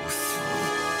不如死！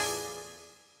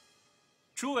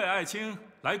诸位爱卿，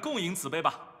来共饮此杯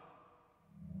吧。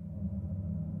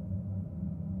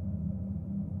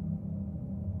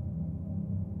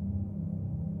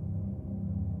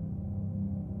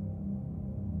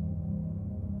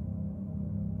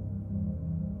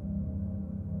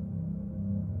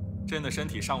朕的身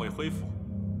体尚未恢复，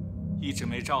一直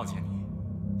没召见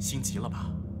你，心急了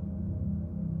吧？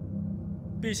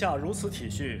陛下如此体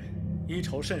恤，一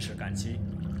筹甚是感激。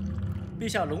陛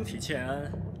下龙体欠安，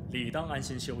理当安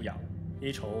心休养，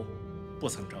一筹不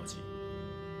曾着急。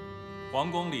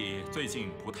皇宫里最近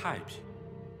不太平，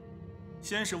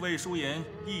先是魏淑妍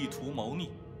意图谋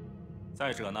逆，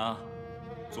再者呢，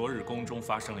昨日宫中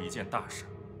发生了一件大事。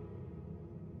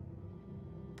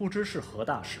不知是何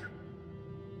大事？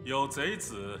有贼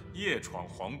子夜闯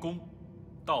皇宫，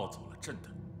盗走了朕的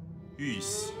玉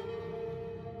玺。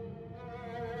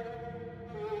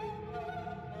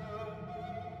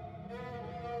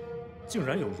竟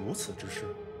然有如此之事！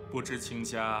不知卿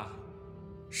家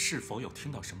是否有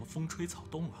听到什么风吹草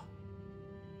动啊？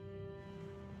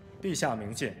陛下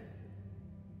明鉴，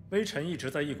微臣一直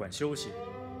在驿馆休息，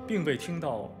并未听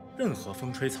到任何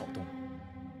风吹草动。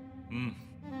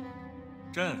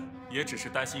朕也只是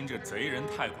担心这贼人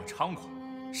太过猖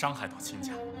狂，伤害到卿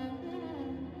家。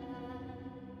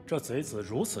这贼子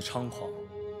如此猖狂，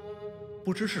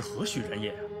不知是何许人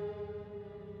也啊？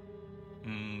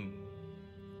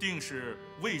定是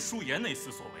魏淑妍那厮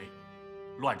所为，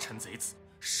乱臣贼子，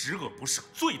十恶不赦，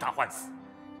罪大万死。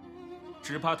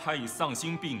只怕他已丧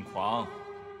心病狂，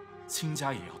卿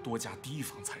家也要多加提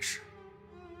防才是。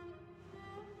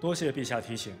多谢陛下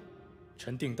提醒，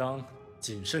臣定当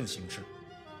谨慎行事。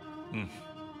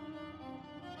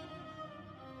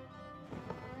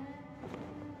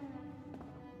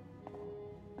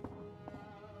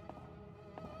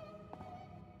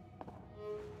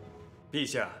陛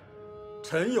下，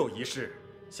臣有一事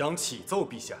想启奏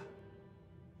陛下。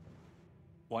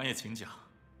王爷请讲。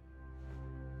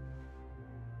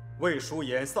魏淑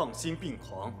妍丧心病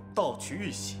狂，盗取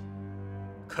玉玺，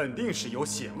肯定是有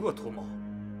险恶图谋。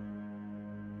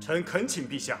臣恳请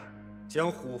陛下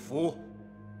将虎符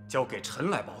交给臣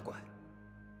来保管。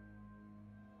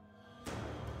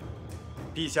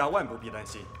陛下万不必担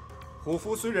心，虎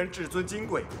符虽然至尊金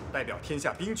贵，代表天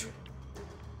下兵权，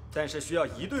但是需要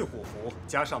1对虎符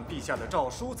加上陛下的诏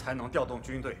书才能调动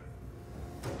军队。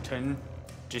臣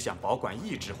只想保管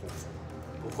1只虎符，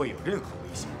不会有任何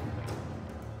危险。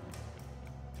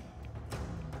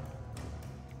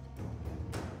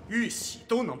玉玺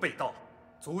都能被盗，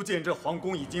足见这皇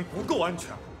宫已经不够安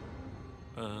全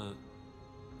了。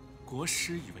国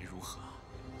师以为如何？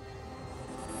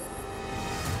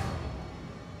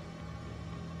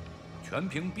全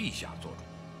凭陛下做主。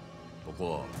不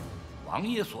过，王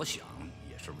爷所想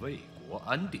也是为国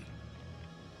安定。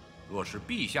若是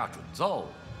陛下准奏，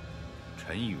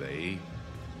臣以为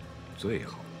最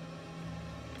好。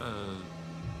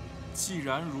既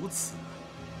然如此，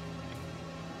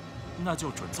那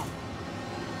就准奏。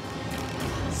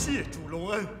谢主隆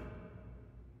恩。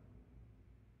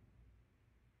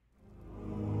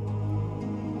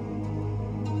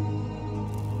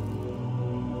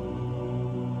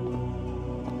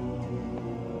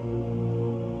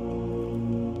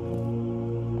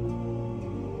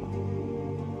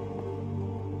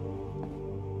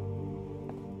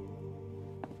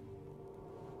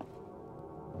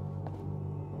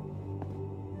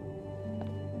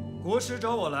国师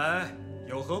找我来，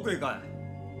有何贵干？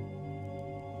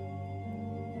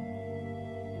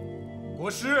国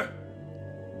师，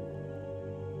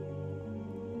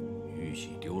玉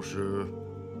玺丢失，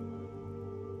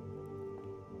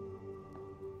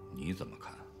你怎么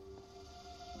看？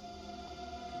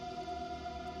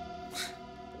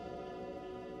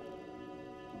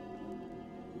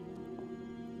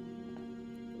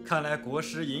看来国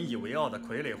师引以为傲的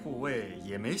傀儡护卫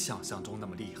也没想象中那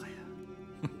么厉害呀。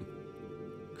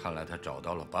看来他找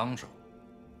到了帮手。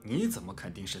你怎么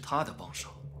肯定是他的帮手？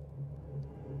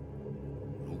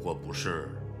如果不是，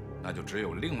那就只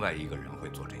有另外一个人会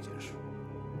做这件事。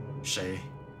谁？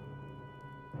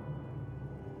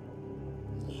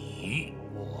你？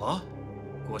我？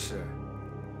国师，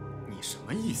你什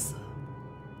么意思？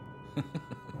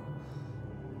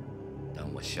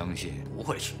但我相信不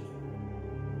会是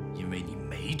你，因为你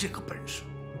没这个本事。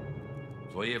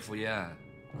昨夜赴宴，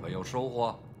可有收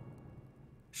获？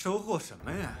收获什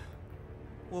么呀？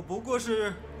我不过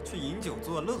是去饮酒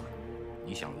作乐。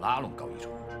你想拉拢高一筹？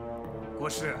国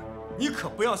师，你可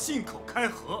不要信口开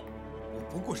河。我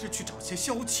不过是去找些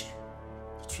消遣，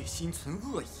你却心存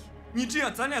恶意。你这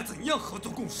样，咱俩怎样合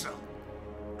作共事啊？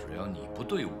只要你不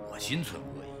对我心存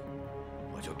恶意，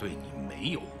我就对你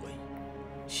没有恶意。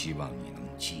希望你能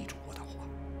记住我的话。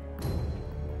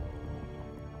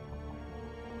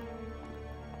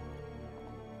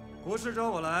国师找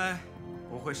我来，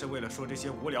不会是为了说这些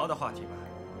无聊的话题吧？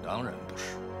当然不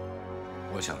是。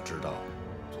我想知道，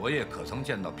昨夜可曾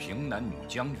见到平南女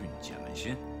将军简问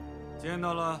心？见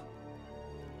到了。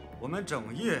我们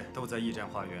整夜都在驿站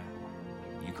花园。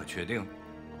你可确定？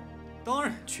当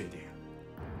然确定。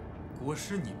国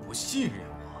师，你不信任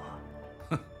我？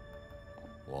哼，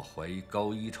我怀疑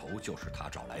高一筹就是他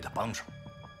找来的帮手。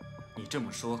你这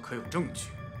么说可有证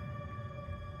据？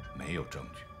没有证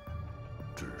据，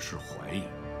只是怀疑。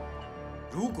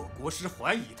如果国师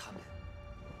怀疑他们，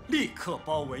立刻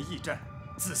包围驿站，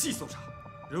仔细搜查。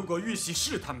如果玉玺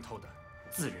是他们偷的，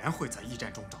自然会在驿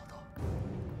站中找到。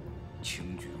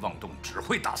轻举妄动只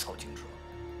会打草惊蛇。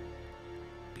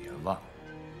别忘了，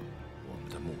我们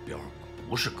的目标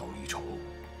不是高一筹，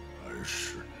而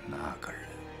是那个人。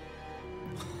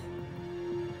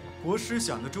国师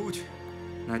想得周全，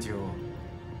那就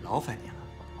劳烦你了。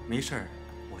没事儿，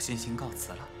我先行告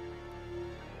辞了。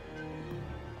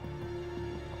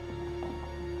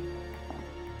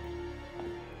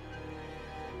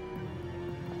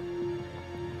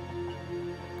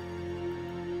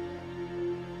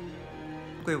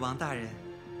贵王大人，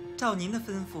照您的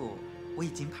吩咐，我已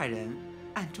经派人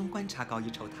暗中观察高一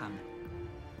筹他们，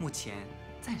目前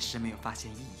暂时没有发现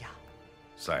异样。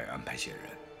再安排些人，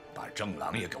把郑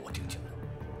郎也给我盯紧了。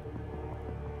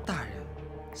大人，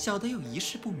小的有一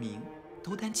事不明，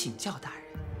斗胆请教大人。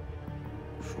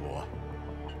说。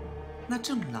那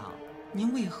郑郎，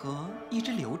您为何一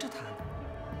直留着他呢？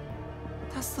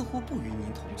他似乎不与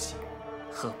您同行，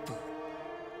何不？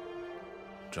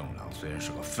郑郎虽然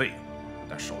是个废物，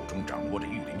但手中掌握着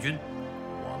御林军，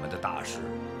我们的大事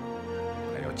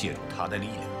还要借助他的力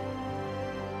量。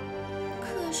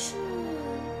可是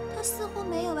他似乎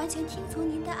没有完全听从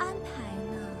您的安排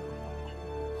呢。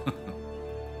哼哼，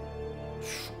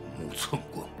鼠目寸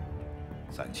光，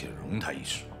暂且容他一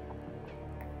时。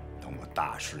等我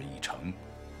大事已成，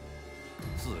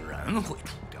自然会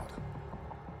除掉他。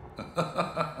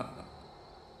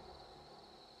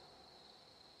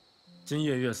今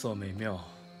夜月色美妙，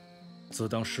自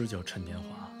当诗酒趁年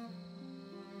华。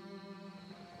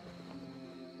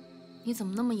你怎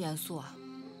么那么严肃啊？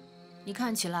你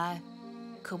看起来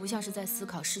可不像是在思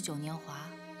考诗酒年华。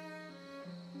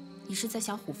你是在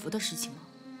想虎符的事情吗？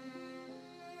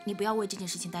你不要为这件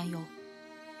事情担忧，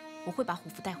我会把虎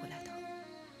符带回来的。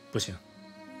不行，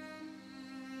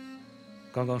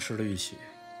刚刚失了玉玺，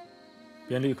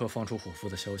便立刻放出虎符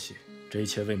的消息。这一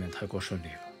切未免太过顺利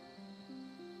了。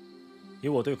以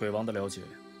我对鬼王的了解，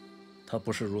他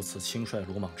不是如此轻率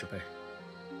鲁莽之辈，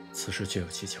此事确有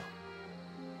蹊跷。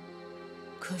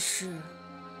可是，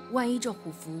万一这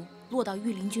虎符落到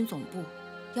御林军总部，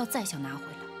要再想拿回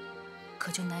来，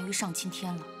可就难于上青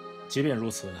天了。即便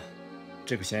如此，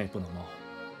这个险也不能冒。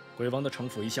鬼王的城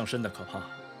府一向深得可怕，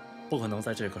不可能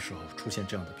在这个时候出现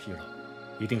这样的纰漏，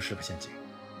一定是个陷阱。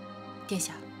殿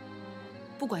下，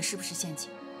不管是不是陷阱，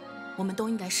我们都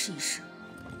应该试一试。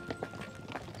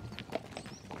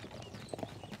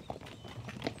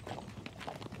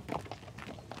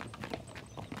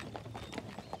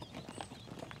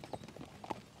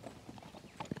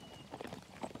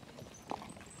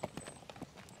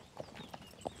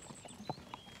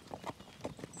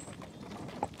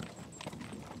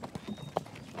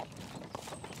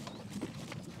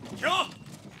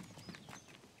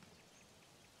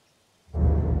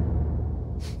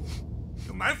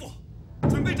埋伏，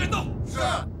准备战斗。是。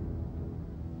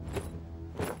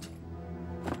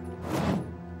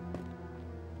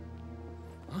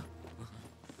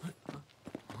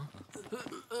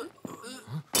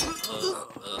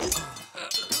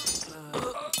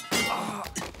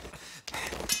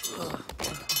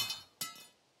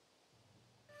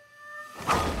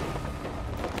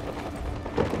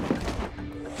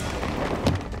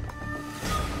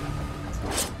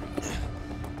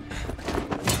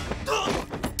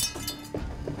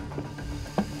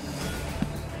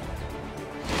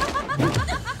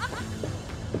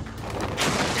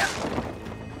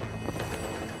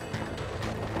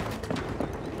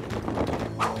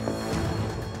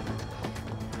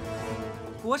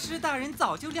国师大人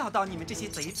早就料到你们这些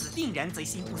贼子定然贼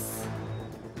心不死，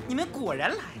你们果然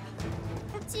来了。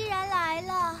既然来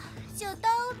了，就都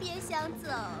别想走。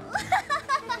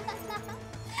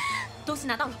东西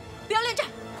拿到了，不要恋战，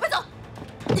快走！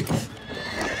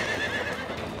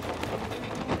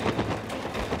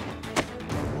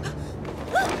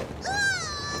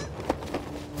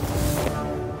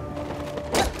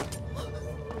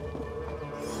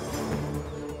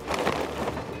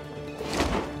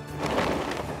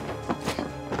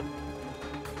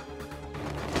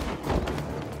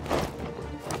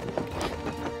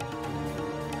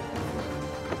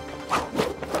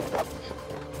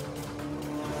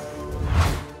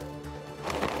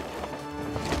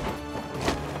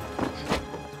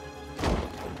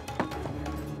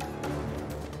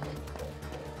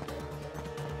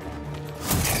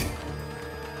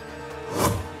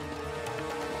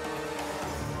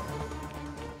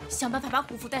想办法把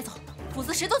虎符带走，否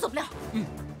则谁都走不了。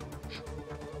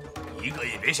一个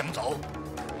也别想走，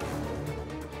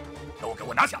都给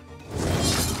我拿下！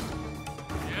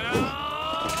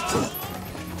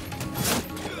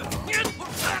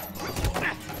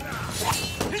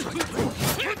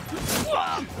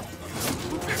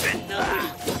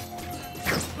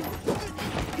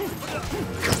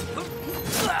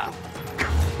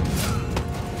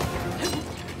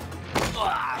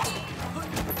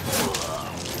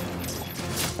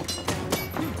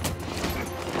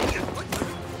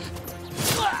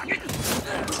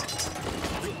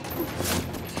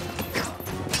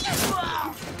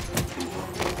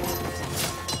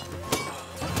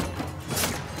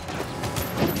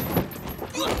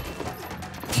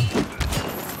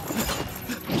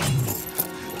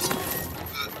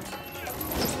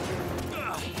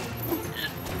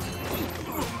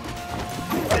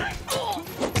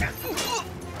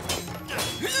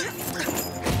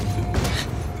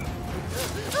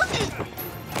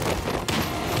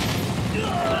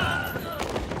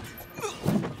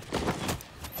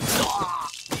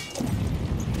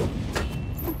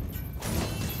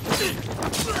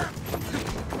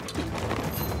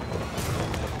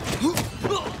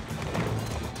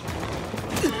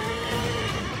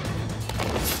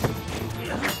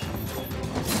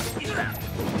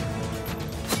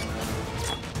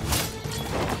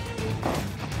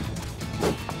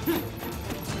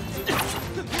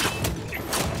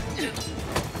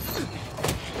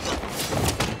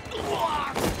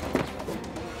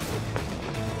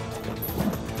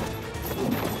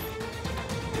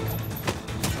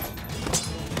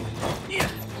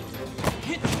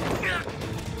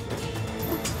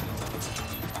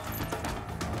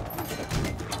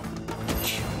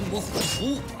我虎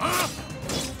符啊！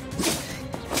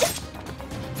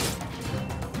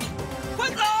快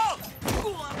走！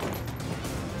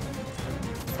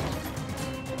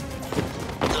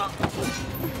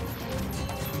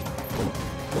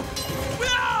不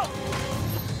要！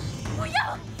不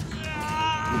要！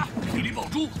体力宝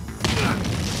珠！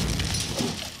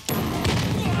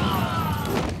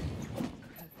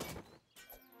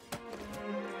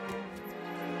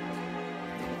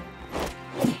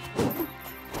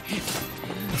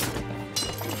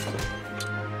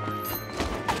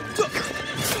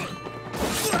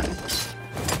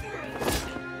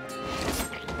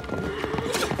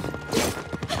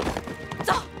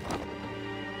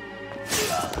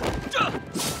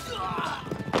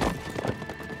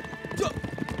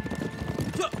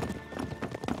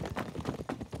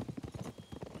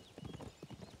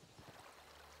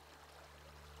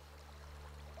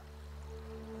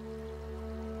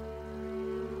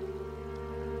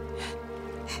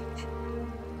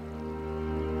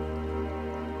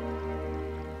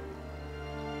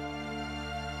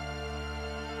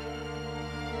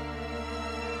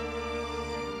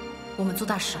我们做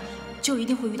大事就一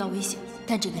定会遇到危险，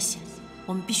但这个险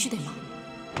我们必须得冒。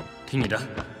听你的。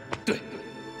对。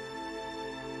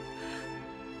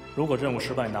如果任务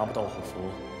失败拿不到虎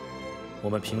符，我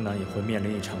们平南也会面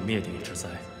临一场灭顶之灾。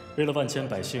为了万千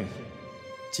百姓，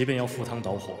即便要赴汤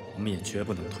蹈火，我们也绝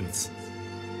不能推辞。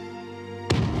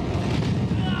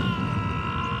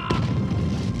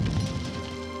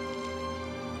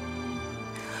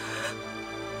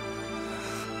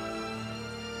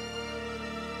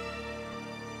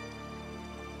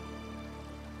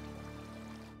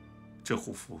 这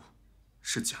虎符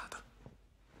是假的。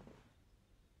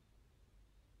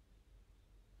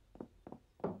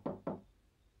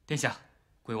殿下，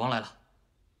鬼王来了。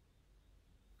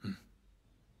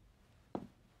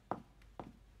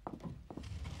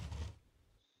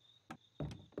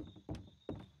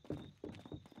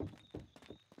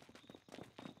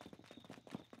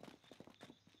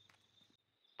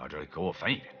把这里给我翻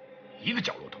一遍，一个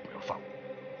角落都不要放过。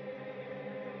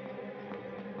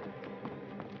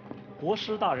 国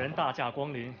师大人大驾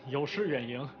光临，有失远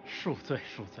迎，恕罪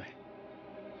恕罪。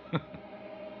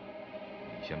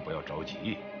你先不要着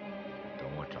急，等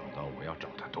我找到我要找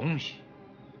的东西，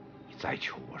你再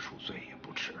求我恕罪也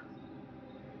不迟。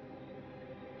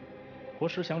国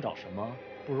师想找什么，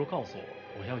不如告诉我，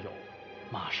我要有，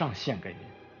马上献给您。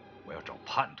我要找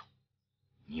叛徒，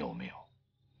你有没有？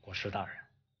国师大人，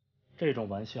这种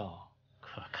玩笑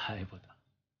可开不得。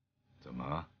怎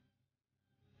么，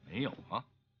没有吗？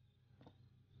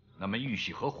 那么玉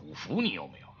玺和虎符你有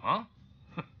没有啊？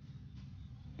哼！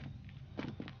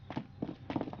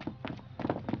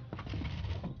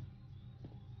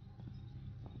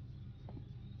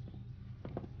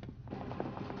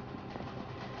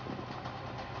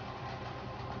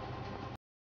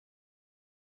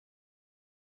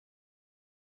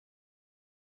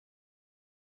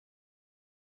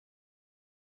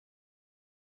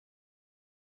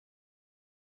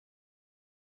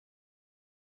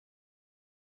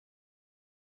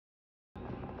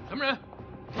什么人？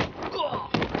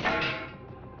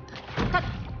大胆！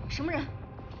什么人？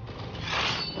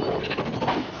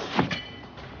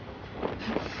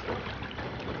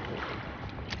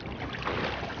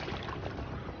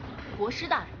国师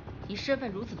大人，你身份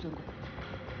如此尊贵，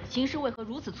行事为何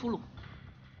如此粗鲁？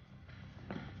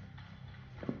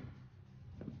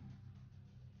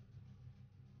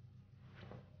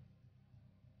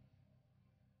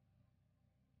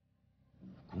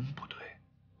武功不对。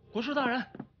国师大人。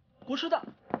 国师大，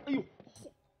哎呦！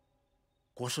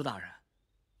国师大人，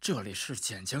这里是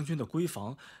简将军的闺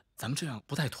房，咱们这样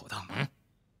不太妥当吧？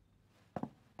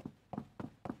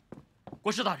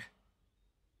国师大人，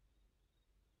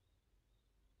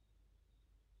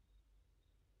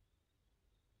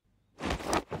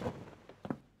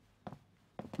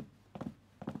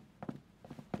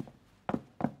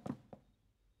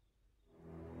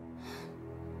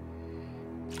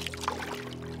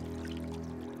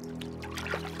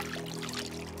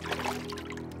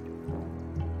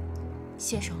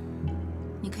先生，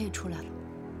你可以出来了。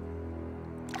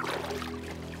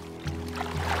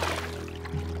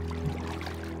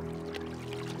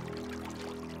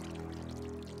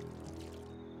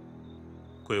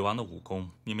鬼王的武功，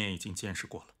你们也已经见识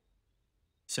过了。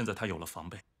现在他有了防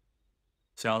备，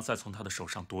想要再从他的手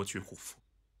上夺取虎符，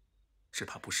只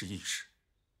怕不是易事。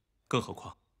更何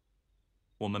况，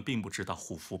我们并不知道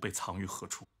虎符被藏于何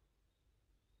处。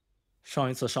上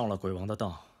一次上了鬼王的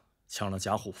当，抢了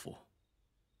假虎符。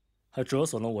 还折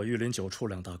损了我御林九处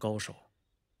2大高手。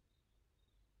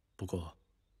不过，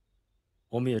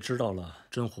我们也知道了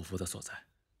真虎符的所在，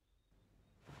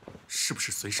是不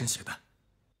是随身携带？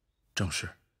正是。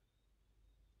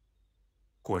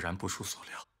果然不出所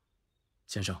料。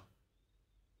先生，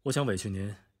我想委屈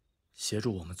您协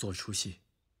助我们做出戏。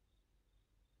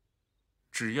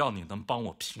只要你能帮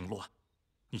我平乱，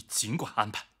你尽管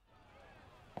安排。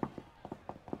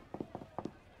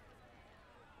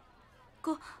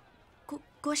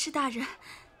国师大人，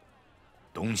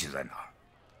东西在哪儿？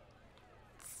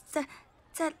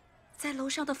在楼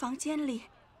上的房间里。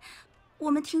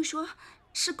我们听说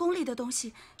是宫里的东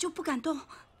西，就不敢动，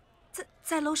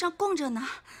在楼上供着呢。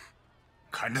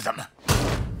看着咱们。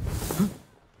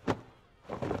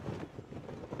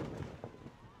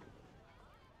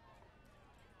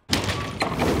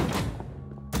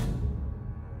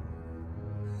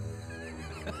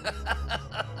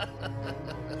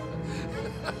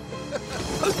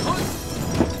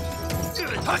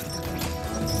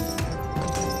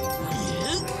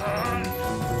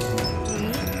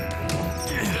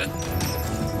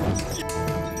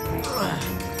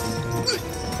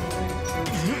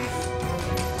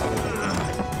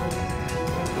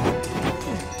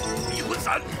迷魂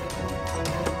散。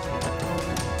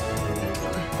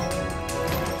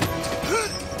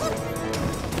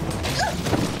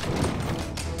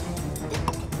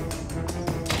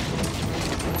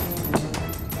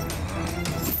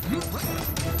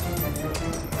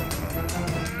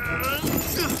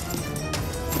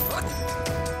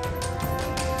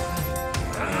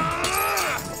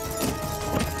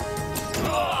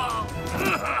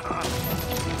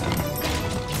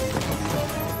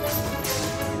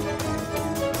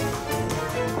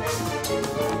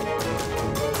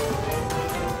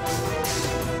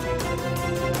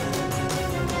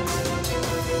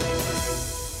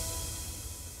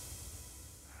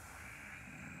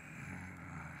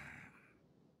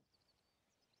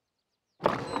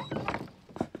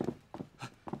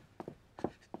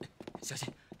小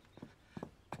心！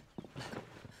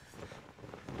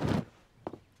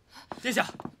殿下，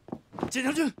简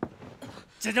将军，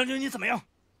简将军，你怎么样？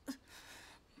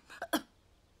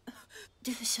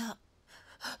殿下，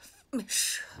没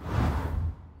事。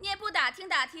你也不打听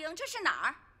打听这是哪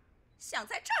儿？想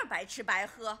在这儿白吃白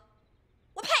喝？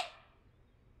我呸！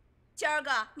今儿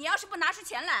个你要是不拿出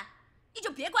钱来，你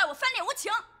就别怪我翻脸无情。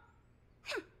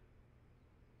哼！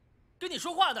跟你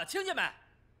说话的，听见没？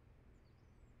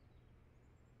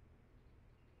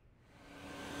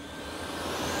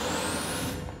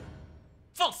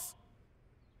放肆！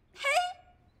嘿，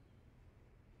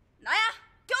来呀，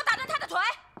给我打断他的腿！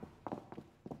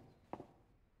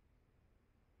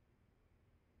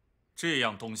这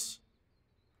样东西，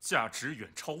价值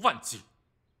远超万金。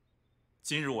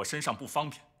今日我身上不方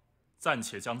便，暂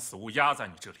且将此物压在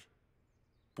你这里，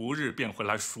不日便回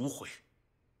来赎回。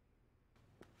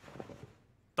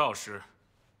到时，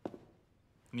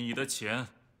你的钱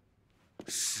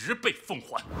10倍奉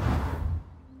还。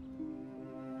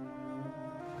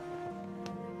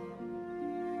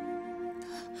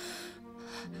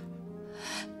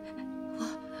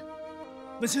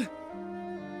文心，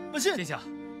文心，殿下，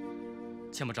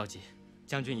切莫着急，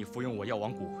将军已服用我药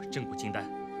王谷镇骨金丹，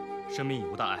生命已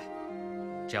无大碍，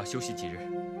只要休息几日，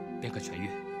便可痊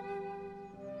愈。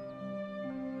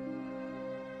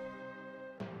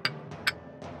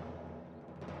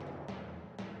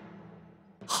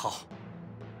好，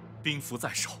兵符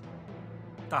在手，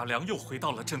大梁又回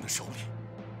到了朕的手里。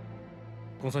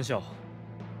公孙笑，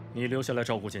你留下来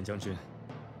照顾简将军，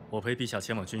我陪陛下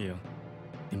前往军营，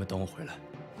你们等我回来。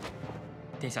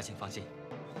殿下请放心。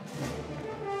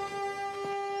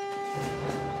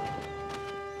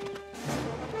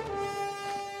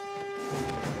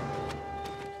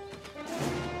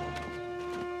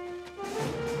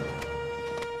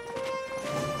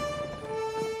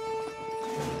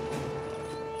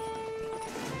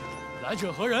来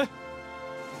者何人？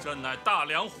朕乃大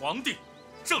梁皇帝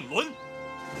郑伦。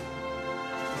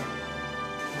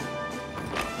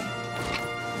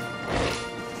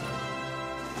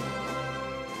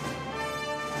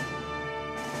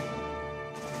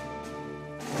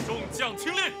众将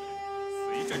听令，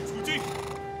随朕出军，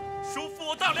收复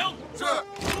我大梁。是。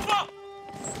出发。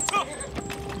撤。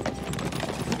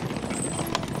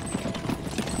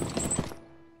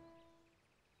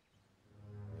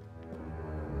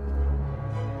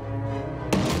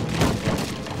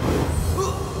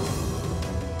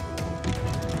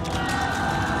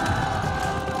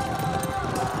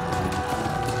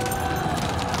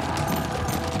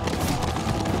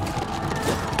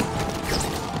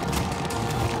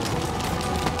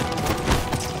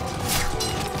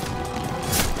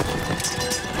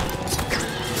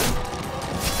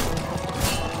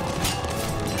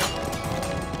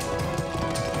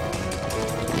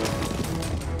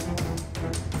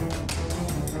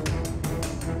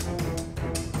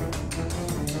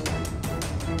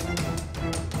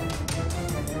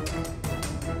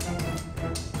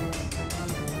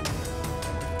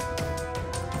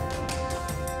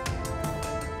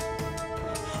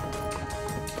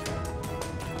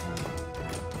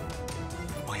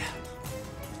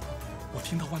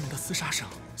听到外面的厮杀声，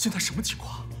现在什么情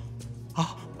况？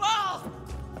啊！报！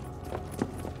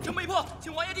城被破，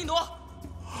请王爷定夺。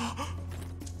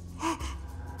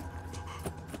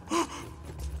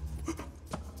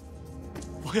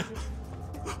王爷，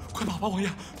快跑吧，王爷！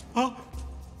啊，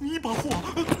你保护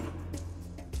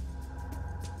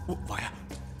我！王爷，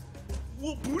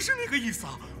我不是那个意思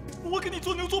啊！我给你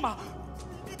做牛做马，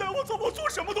你带我走，我做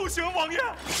什么都行，王爷，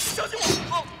相信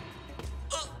我！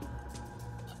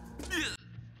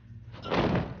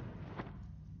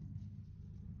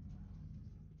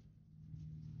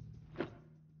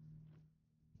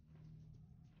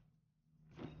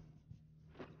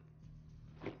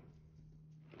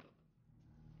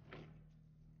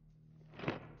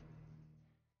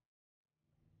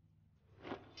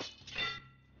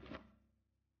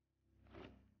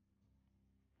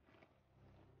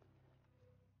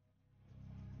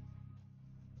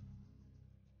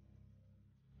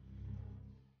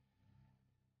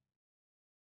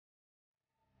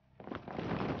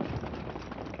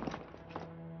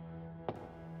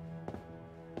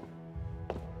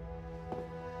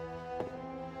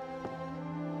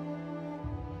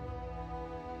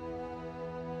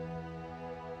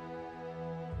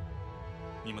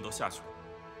你们都下去吧。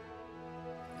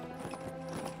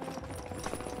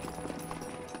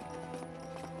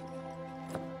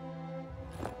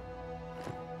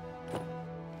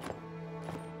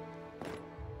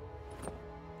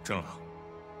郑郎，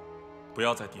不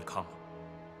要再抵抗了。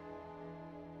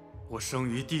我生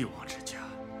于帝王之家，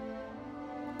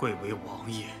贵为王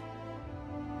爷，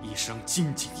一生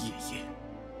兢兢业业，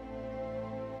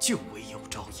就为有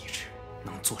朝一日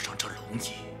能坐上这龙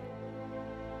椅。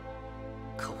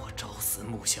可我朝思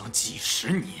暮想几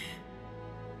10年，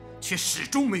却始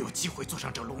终没有机会坐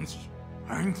上这龙椅，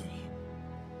而你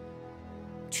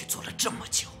却坐了这么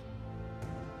久。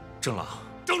郑郎，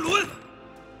郑伦，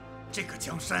这个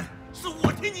江山是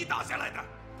我替你打下来的，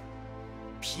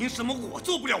凭什么我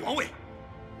做不了王位？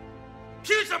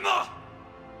凭什么？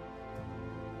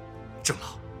郑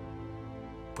郎，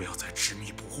不要再执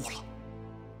迷不悟了。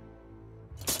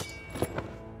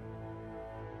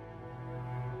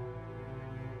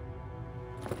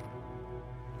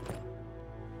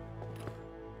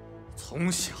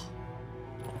从小，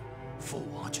父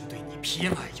王就对你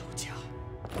偏爱有加，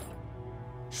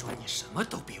说你什么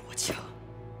都比我强。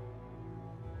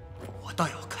我倒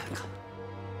要看看，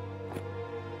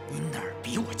你哪儿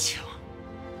比我强。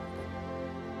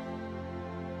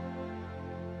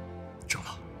郑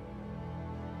郎，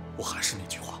我还是那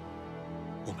句话，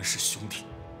我们是兄弟，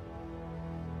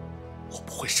我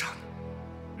不会杀你。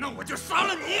那我就杀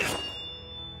了你！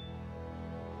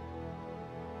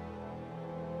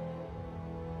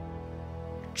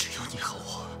只有你和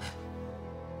我，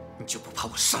你就不怕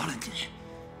我杀了你？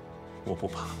我不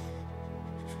怕，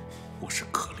我是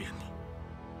可怜你。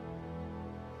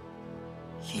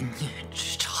一念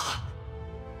之差，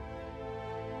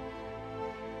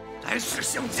来世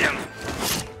相见了，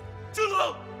郑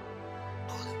郎。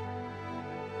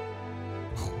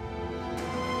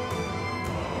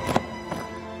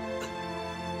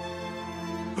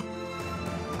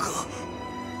哥，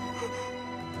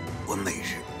我每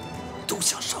日都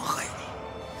想伤害你，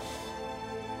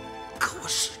可我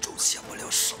始终下不了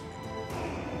手。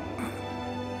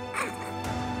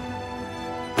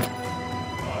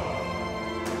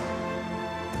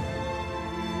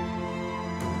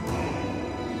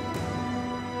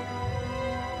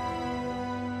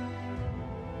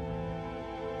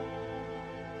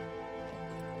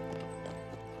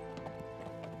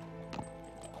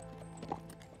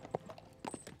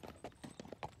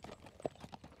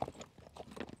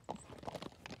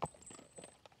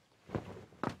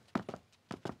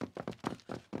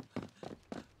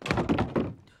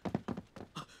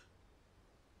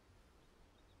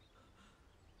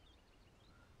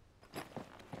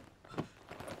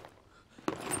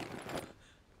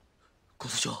顾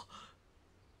师兄，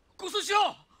顾师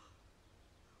兄，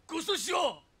顾师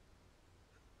兄，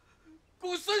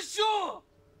顾师兄！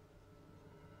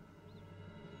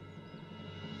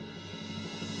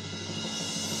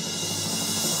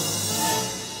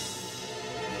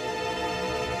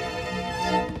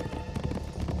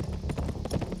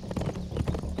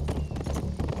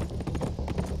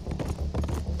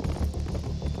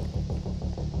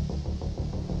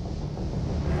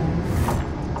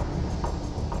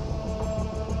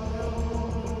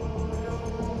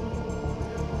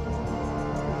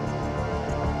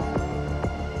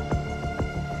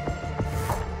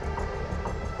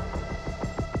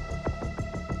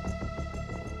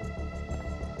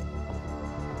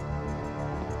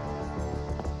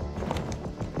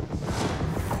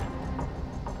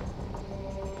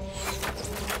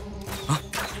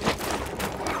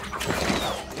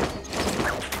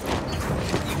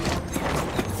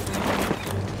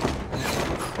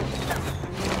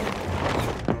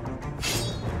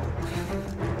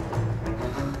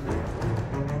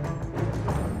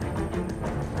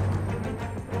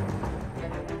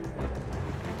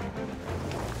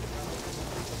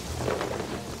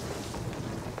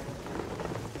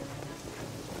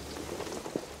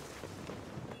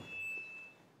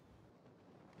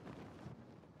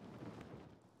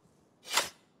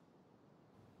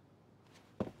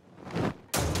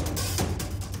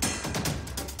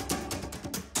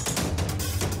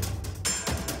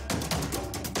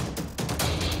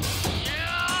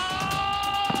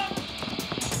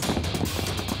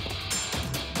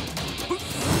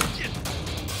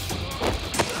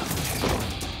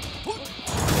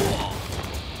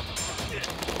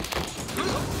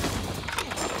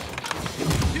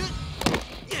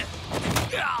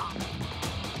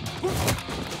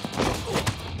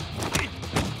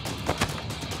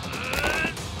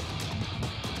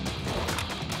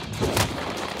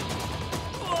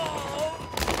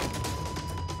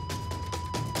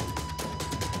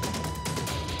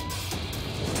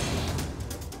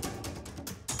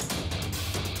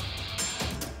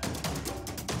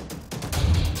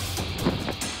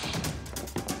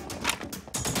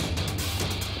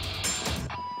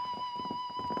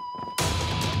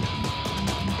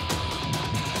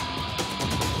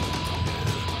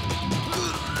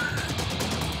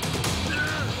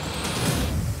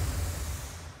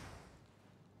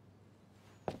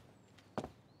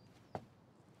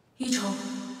一筹，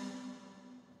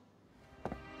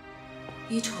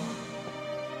一筹，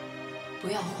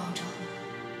不要慌张，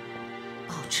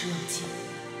保持冷静。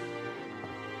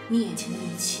你眼前的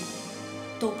一切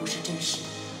都不是真实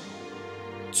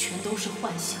的，全都是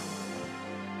幻想。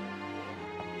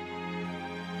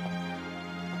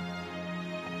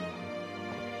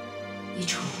一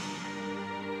筹，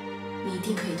你一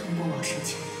定可以通过往生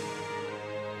桥。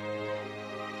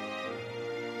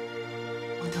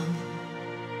我等你。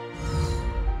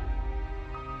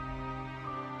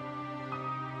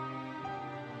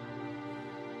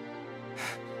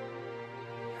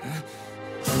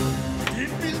 引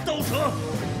兵到者，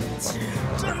请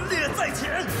阵列在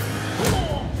前。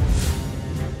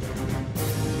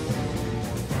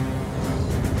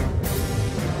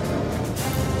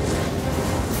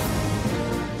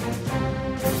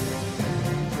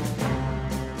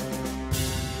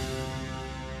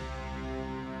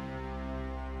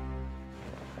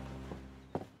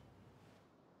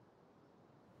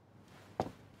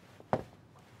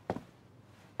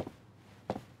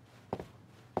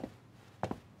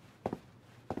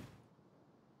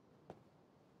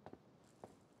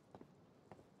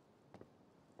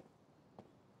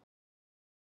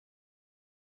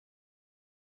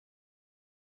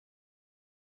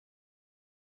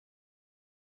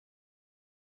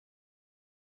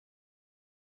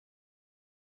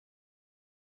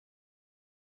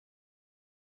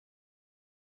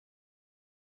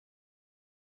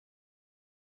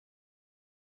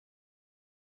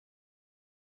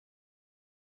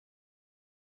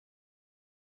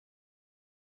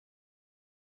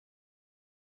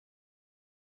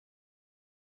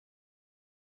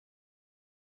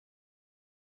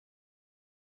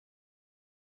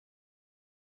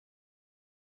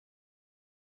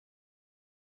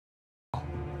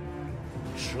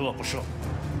十恶不赦！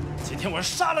今天我要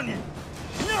杀了你！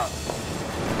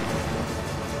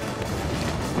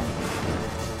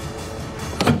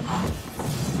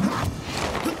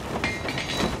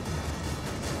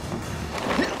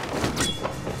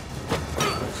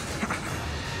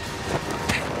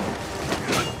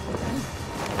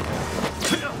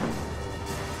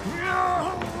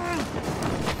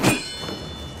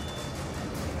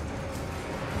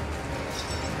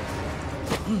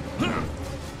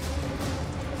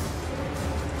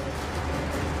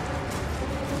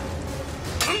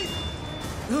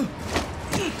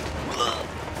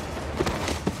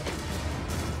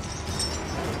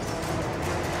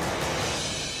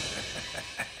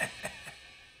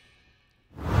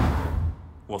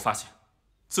我发现，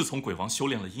自从鬼王修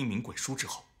炼了阴冥鬼术之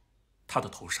后，他的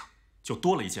头上就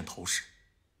多了一件头饰，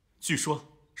据说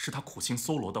是他苦心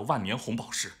搜罗的万年红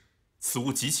宝石，此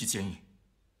物极其坚硬，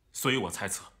所以我猜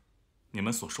测，你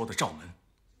们所说的罩门，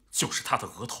就是他的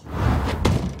额头。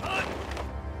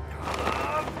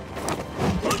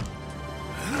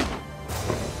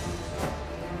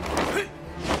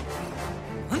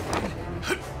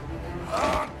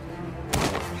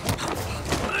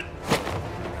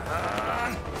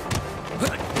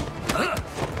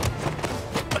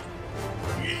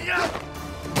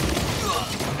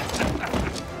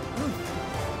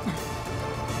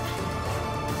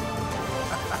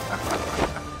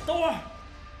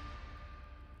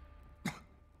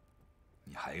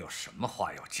 什么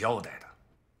话要交代的？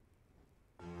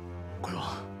鬼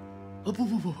王，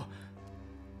不，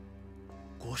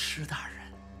国师大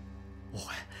人，误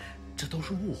会，这都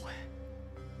是误会。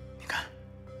你看，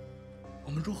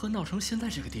我们如何闹成现在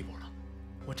这个地步了？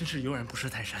我真是有眼不识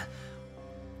泰山，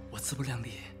我自不量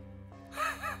力。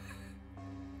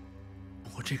不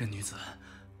过这个女子，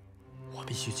我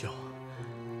必须救，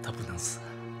她不能死。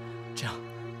这样，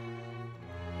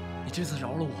你这次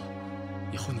饶了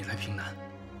我，以后你来平南。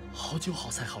 好酒好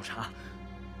菜好茶，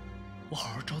我好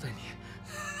好招待你，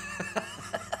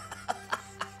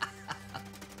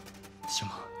行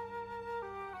吗？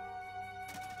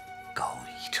高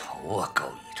一筹啊，高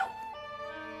一筹，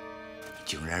你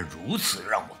竟然如此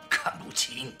让我看不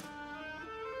起你！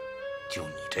就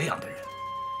你这样的人，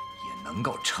也能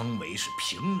够称为是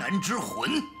平南之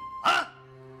魂啊！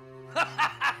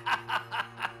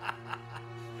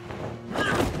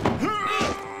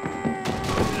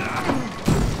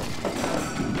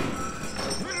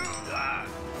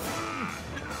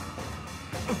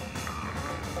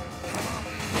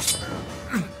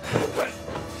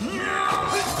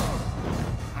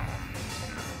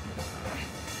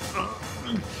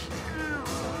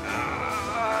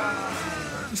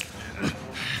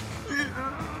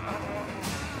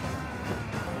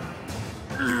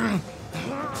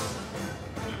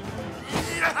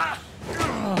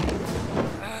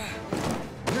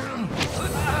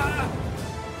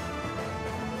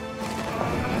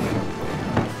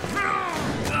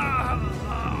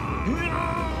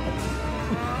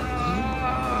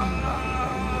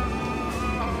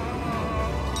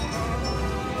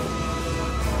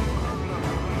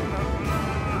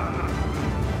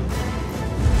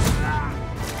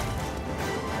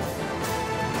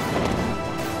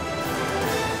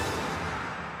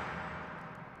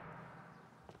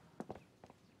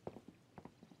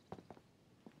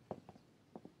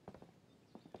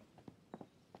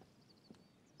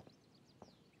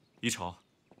一筹，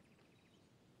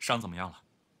伤怎么样了？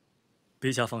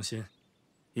陛下放心，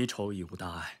一筹已无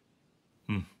大碍。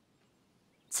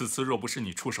此次若不是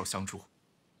你出手相助，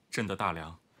朕的大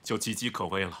梁就岌岌可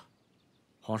危了。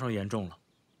皇上言重了，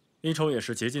一筹也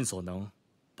是竭尽所能，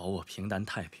保我平南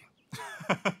太平。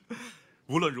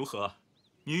无论如何，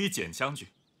你与简将军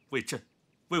为朕、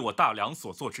为我大梁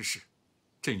所做之事，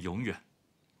朕永远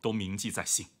都铭记在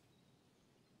心。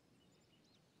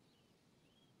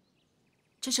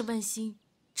这是问心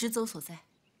职责所在。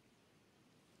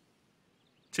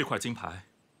这块金牌，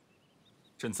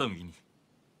朕赠予你。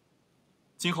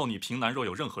今后你平南若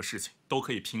有任何事情，都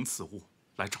可以凭此物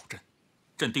来找朕，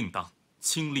朕定当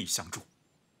倾力相助。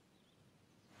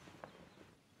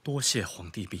多谢皇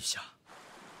帝陛下。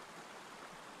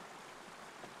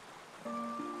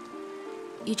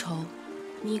一筹，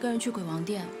你一个人去鬼王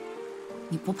殿，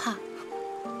你不怕？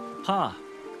怕？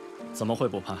怎么会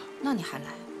不怕？那你还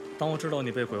来？当我知道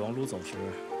你被鬼王掳走时，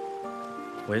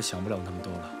我也想不了那么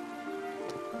多了。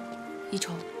一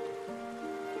筹，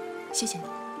谢谢你。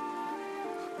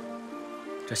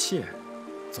这谢，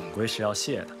总归是要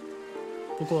谢的。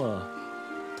不过，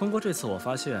通过这次我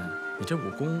发现你这武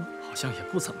功好像也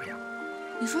不怎么样。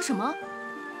你说什么？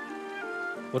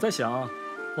我在想，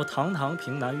我堂堂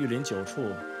平南御林9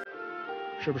处，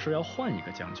是不是要换一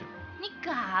个将军？你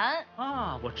敢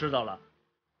啊！我知道了，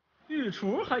御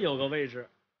厨还有个位置。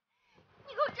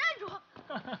你给我站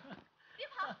住！